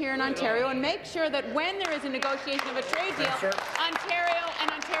workers here in Ontario and make sure that when there is a negotiation of a trade deal, Ontario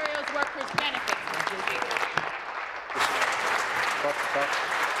and Ontario's workers benefit, Mr. Speaker.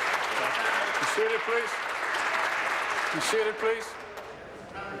 Be seated, please. Be seated, please.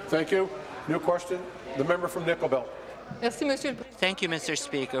 Thank you. New question. The member from Nickel Belt. Thank you, Mr.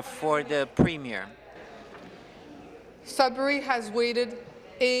 Speaker. For the Premier. Sudbury has waited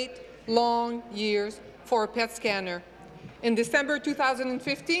 8 long years for a PET scanner. In December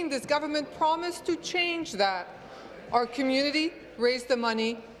 2015, this government promised to change that. Our community raised the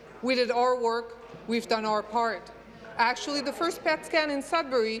money. We did our work. We've done our part. Actually, the first PET scan in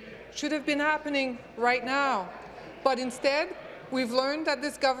Sudbury should have been happening right now. But instead, we've learned that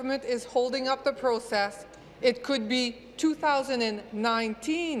this government is holding up the process. It could be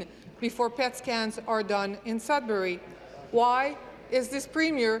 2019 before PET scans are done in Sudbury. Why is this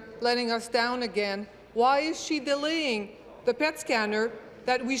Premier letting us down again? Why is she delaying the PET scanner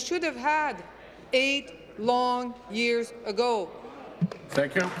that we should have had 8 long years ago?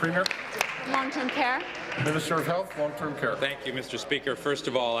 Thank you. Premier. Long-term care. Minister of Health, Long-Term Care. Thank you, Mr. Speaker. First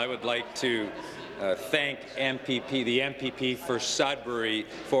of all, I would like to thank the MPP for Sudbury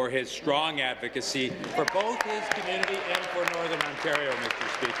for his strong advocacy for both his community and for Northern Ontario, Mr.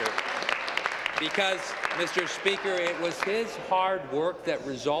 Speaker. Because, Mr. Speaker, it was his hard work that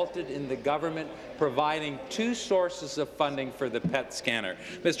resulted in the government providing 2 sources of funding for the PET scanner.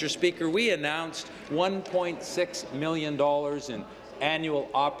 Mr. Speaker, we announced $1.6 million in annual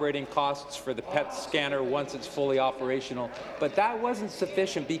operating costs for the PET scanner once it's fully operational, but that wasn't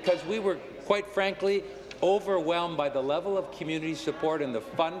sufficient because we were, quite frankly, overwhelmed by the level of community support and the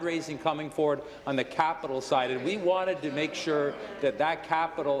fundraising coming forward on the capital side, and we wanted to make sure that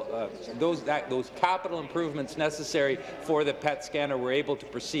those capital improvements necessary for the PET scanner were able to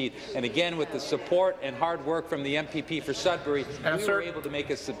proceed. And again, with the support and hard work from the MPP for Sudbury, we were able to make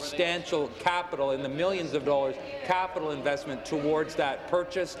a substantial capital in the millions of dollars capital investment towards that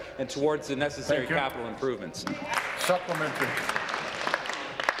purchase and towards the necessary capital improvements. Supplementary.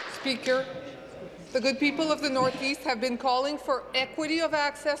 Speaker, the good people of the Northeast have been calling for equity of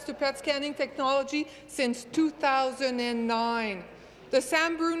access to PET scanning technology since 2009. The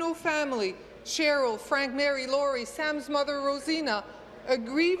Sam Bruno family, Cheryl, Frank, Mary, Laurie, Sam's mother, Rosina, a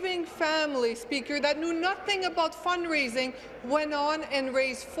grieving family, Speaker, that knew nothing about fundraising, went on and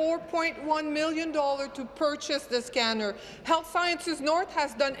raised $4.1 million to purchase the scanner. Health Sciences North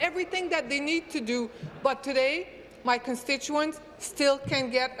has done everything that they need to do, but today, my constituents still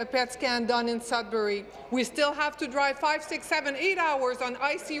can get a PET scan done in Sudbury. We still have to drive 5, 6, 7, 8 hours on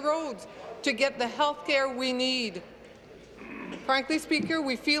icy roads to get the health care we need. Frankly, Speaker,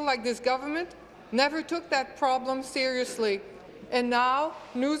 we feel like this government never took that problem seriously. And now,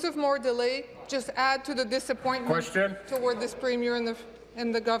 news of more delay just add to the disappointment toward this Premier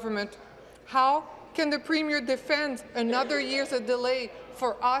and the government. How can the Premier defend another year's of delay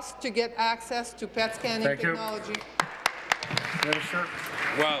for us to get access to PET scanning technology?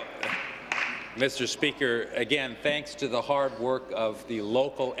 Well, Mr. Speaker, again, thanks to the hard work of the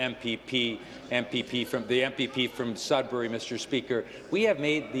local MPP from Sudbury, Mr. Speaker, we have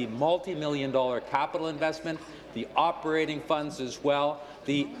made the multi-million-dollar capital investment, the operating funds as well.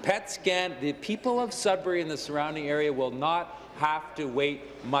 The PET scan, the people of Sudbury and the surrounding area will not have to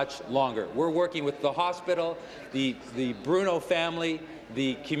wait much longer. We're working with the hospital, the Bruno family,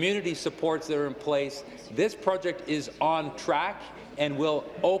 the community supports that are in place. This project is on track and will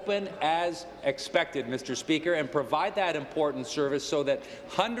open as expected, Mr. Speaker, and provide that important service so that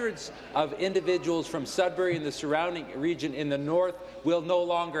hundreds of individuals from Sudbury and the surrounding region in the north will no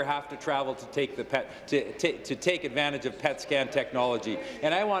longer have to travel to take take advantage of PET scan technology.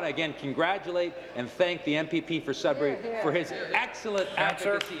 And I want to again congratulate and thank the MPP for Sudbury for his excellent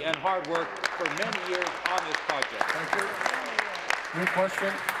advocacy and hard work for many years on this project. Thank you. New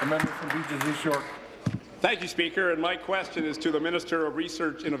question, the member from Beaches East York. Thank you, Speaker, and my question is to the Minister of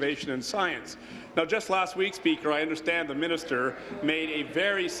Research, Innovation and Science. Now, just last week, Speaker, I understand the Minister made a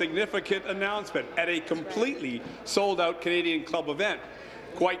very significant announcement at a completely sold-out Canadian Club event.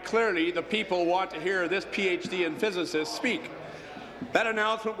 Quite clearly, the people want to hear this PhD and physicist speak. That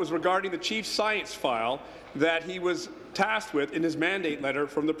announcement was regarding the chief science file that he was tasked with in his mandate letter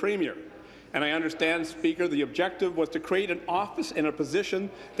from the Premier. And I understand, Speaker, the objective was to create an office and a position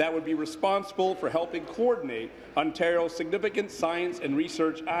that would be responsible for helping coordinate Ontario's significant science and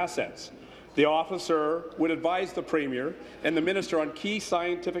research assets. The officer would advise the Premier and the Minister on key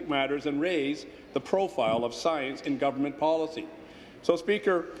scientific matters and raise the profile of science in government policy. So,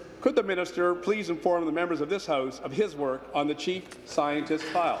 Speaker, could the Minister please inform the members of this House of his work on the chief scientist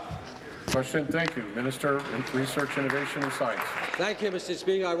file? Question. Thank you. Minister of Research, Innovation and Science. Thank you, Mr.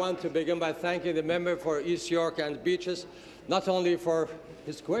 Speaker. I want to begin by thanking the member for East York and Beaches, not only for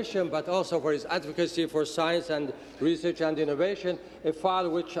his question, but also for his advocacy for science and research and innovation, a file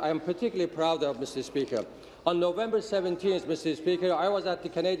which I am particularly proud of, Mr. Speaker. On November 17th, Mr. Speaker, I was at the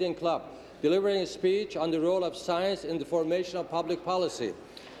Canadian Club delivering a speech on the role of science in the formation of public policy,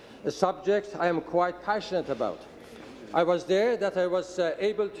 a subject I am quite passionate about. I was there that I was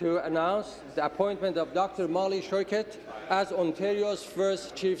able to announce the appointment of Dr. Molly Shorkett as Ontario's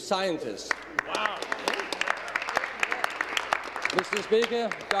first chief scientist. Wow. Mr. Speaker,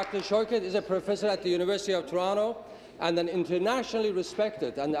 Dr. Shorkett is a professor at the University of Toronto and an internationally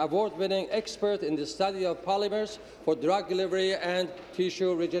respected and award-winning expert in the study of polymers for drug delivery and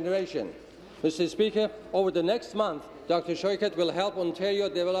tissue regeneration. Mr. Speaker, over the next month, Dr. Shorkett will help Ontario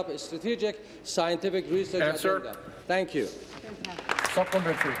develop a strategic scientific research agenda. Thank you.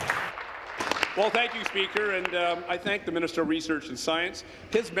 Supplementary. Well, thank you, Speaker, and I thank the Minister of Research and Science.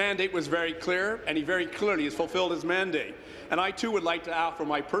 His mandate was very clear, and he very clearly has fulfilled his mandate. And I, too, would like to offer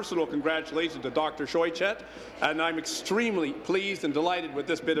my personal congratulations to Dr. Shorkett, and I'm extremely pleased and delighted with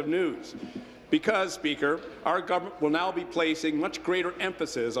this bit of news. Because, Speaker, our government will now be placing much greater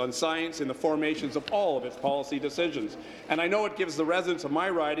emphasis on science in the formations of all of its policy decisions. And I know it gives the residents of my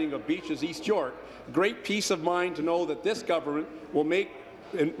riding of Beaches East York great peace of mind to know that this government will make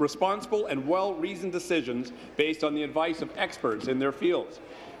responsible and well-reasoned decisions based on the advice of experts in their fields.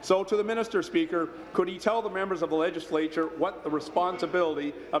 So, to the Minister, Speaker, could he tell the members of the Legislature what the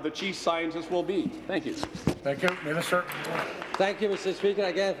responsibility of the Chief Scientist will be? Thank you. Thank you. Minister. Thank you, Mr. Speaker.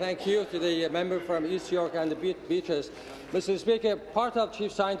 Again, thank you to the member from East York and the Beaches. Mr. Speaker, part of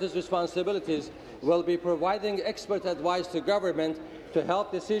Chief Scientist's responsibilities will be providing expert advice to government to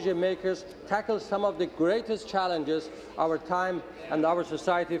help decision-makers tackle some of the greatest challenges our time and our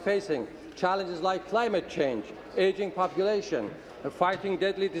society facing. Challenges like climate change, aging population, fighting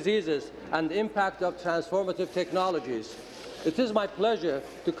deadly diseases, and the impact of transformative technologies. It is my pleasure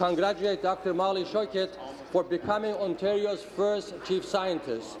to congratulate Dr. Molly Shorkett for becoming Ontario's first Chief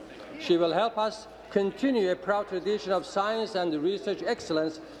Scientist. She will help us continue a proud tradition of science and research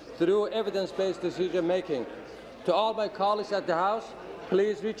excellence through evidence-based decision-making. To all my colleagues at the House,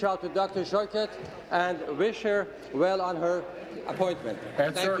 please reach out to Dr. Shorkett and wish her well on her appointment.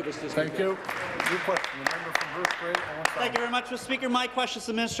 Answer. Thank you, Mr. Speaker. Thank you. New question. The member from Bruce Grey. Thank you very much, Mr. Speaker. My question is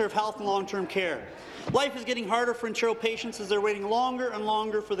to the Minister of Health and Long-Term Care. Life is getting harder for Ontario patients as they're waiting longer and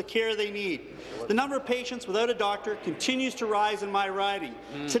longer for the care they need. The number of patients without a doctor continues to rise in my riding.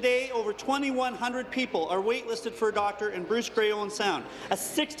 Today, over 2,100 people are waitlisted for a doctor in Bruce Grey Owen Sound, a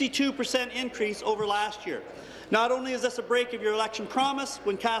 62% increase over last year. Not only is this a break of your election promise,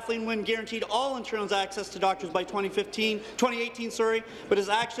 when Kathleen Wynne guaranteed all Ontarians access to doctors by 2018, but is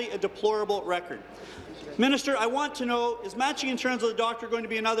actually a deplorable record. Minister, I want to know, is matching in terms of the doctor going to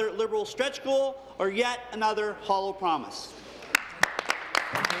be another Liberal stretch goal or yet another hollow promise?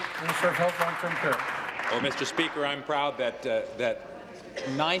 Minister of Health, Long-Term Care. Well, Mr. Speaker, I'm proud that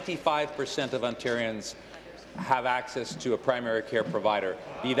 95% of Ontarians have access to a primary care provider,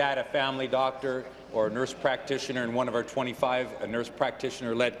 be that a family doctor or a nurse practitioner in one of our 25 nurse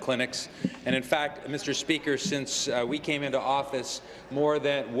practitioner-led clinics. And in fact, Mr. Speaker, since we came into office,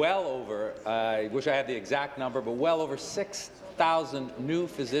 well over, I wish I had the exact number, but well over 6,000 new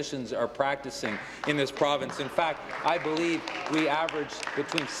physicians are practicing in this province. In fact, I believe we average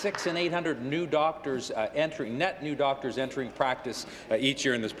between 600 and 800 new doctors net new doctors entering practice each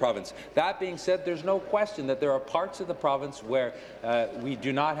year in this province. That being said, there's no question that there are parts of the province where we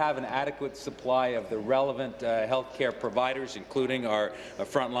do not have an adequate supply of the relevant health care providers, including our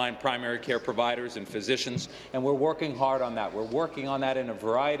frontline primary care providers and physicians, and we're working hard on that. We're working on that in a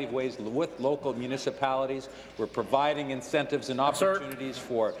variety of ways with local municipalities. We're providing incentives and opportunities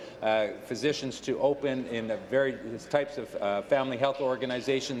for physicians to open in various types of family health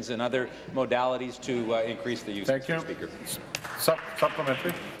organizations and other modalities to increase the use. Thank you. Speaker.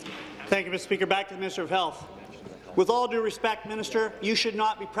 Supplementary. Thank you, Mr. Speaker. Back to the Minister of Health. With all due respect, Minister, you should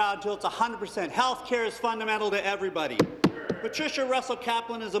not be proud until it's 100%. Health care is fundamental to everybody. Patricia Russell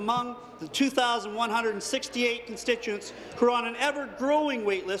Kaplan is among the 2,168 constituents who are on an ever-growing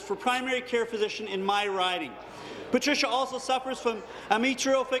wait list for primary care physician in my riding. Patricia also suffers from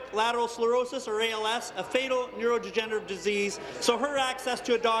amyotrophic lateral sclerosis, or ALS, a fatal neurodegenerative disease, so her access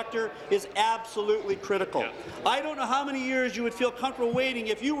to a doctor is absolutely critical. I don't know how many years you would feel comfortable waiting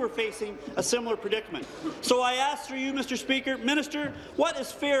if you were facing a similar predicament. So I ask through you, Mr. Speaker, Minister, what is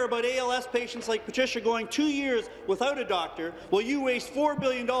fair about ALS patients like Patricia going 2 years without a doctor while you waste $4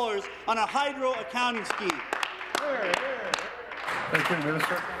 billion on a hydro accounting scheme? Thank you,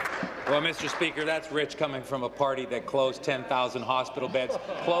 Minister. Well, Mr. Speaker, that's rich coming from a party that closed 10,000 hospital beds,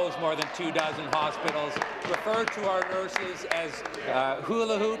 closed more than 2 dozen hospitals, referred to our nurses as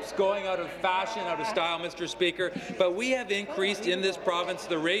hula hoops going out of fashion, out of style, Mr. Speaker. But we have increased in this province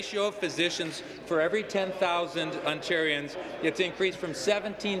the ratio of physicians for every 10,000 Ontarians. It's increased from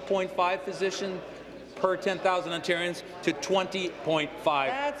 17.5 physicians per 10,000 Ontarians to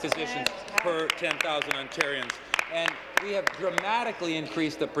 20.5 physicians per 10,000 Ontarians. And we have dramatically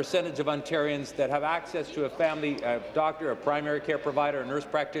increased the percentage of Ontarians that have access to a family doctor, a primary care provider, a nurse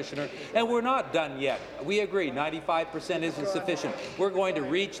practitioner, and we're not done yet. We agree 95% isn't sufficient. We're going to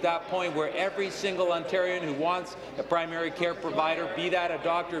reach that point where every single Ontarian who wants a primary care provider, be that a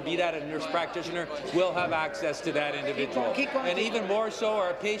doctor, be that a nurse practitioner, will have access to that individual. And even more so,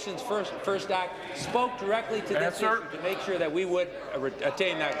 our Patients First Act spoke directly to this issue to make sure that we would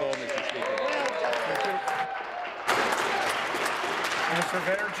attain that goal, Mr. Speaker. Minister of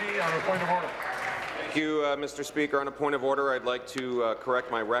Energy on a point of order. Thank you, Mr. Speaker. On a point of order, I'd like to correct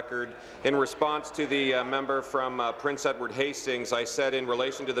my record. In response to the member from Prince Edward Hastings, I said in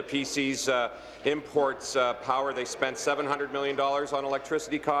relation to the PC's imports power, they spent $700 million on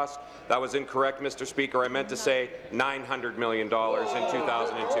electricity costs. That was incorrect, Mr. Speaker. I meant to say $900 million in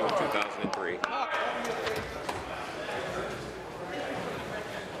 2002 and 2003.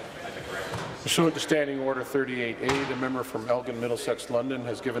 Pursuant to Standing Order 38A, the member from Elgin, Middlesex, London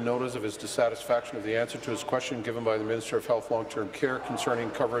has given notice of his dissatisfaction of the answer to his question given by the Minister of Health Long-Term Care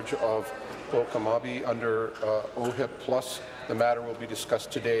concerning coverage of Okamabi under OHIP Plus. The matter will be discussed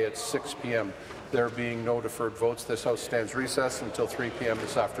today at 6 p.m. There being no deferred votes, this House stands recessed until 3 p.m.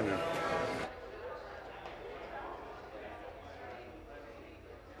 this afternoon.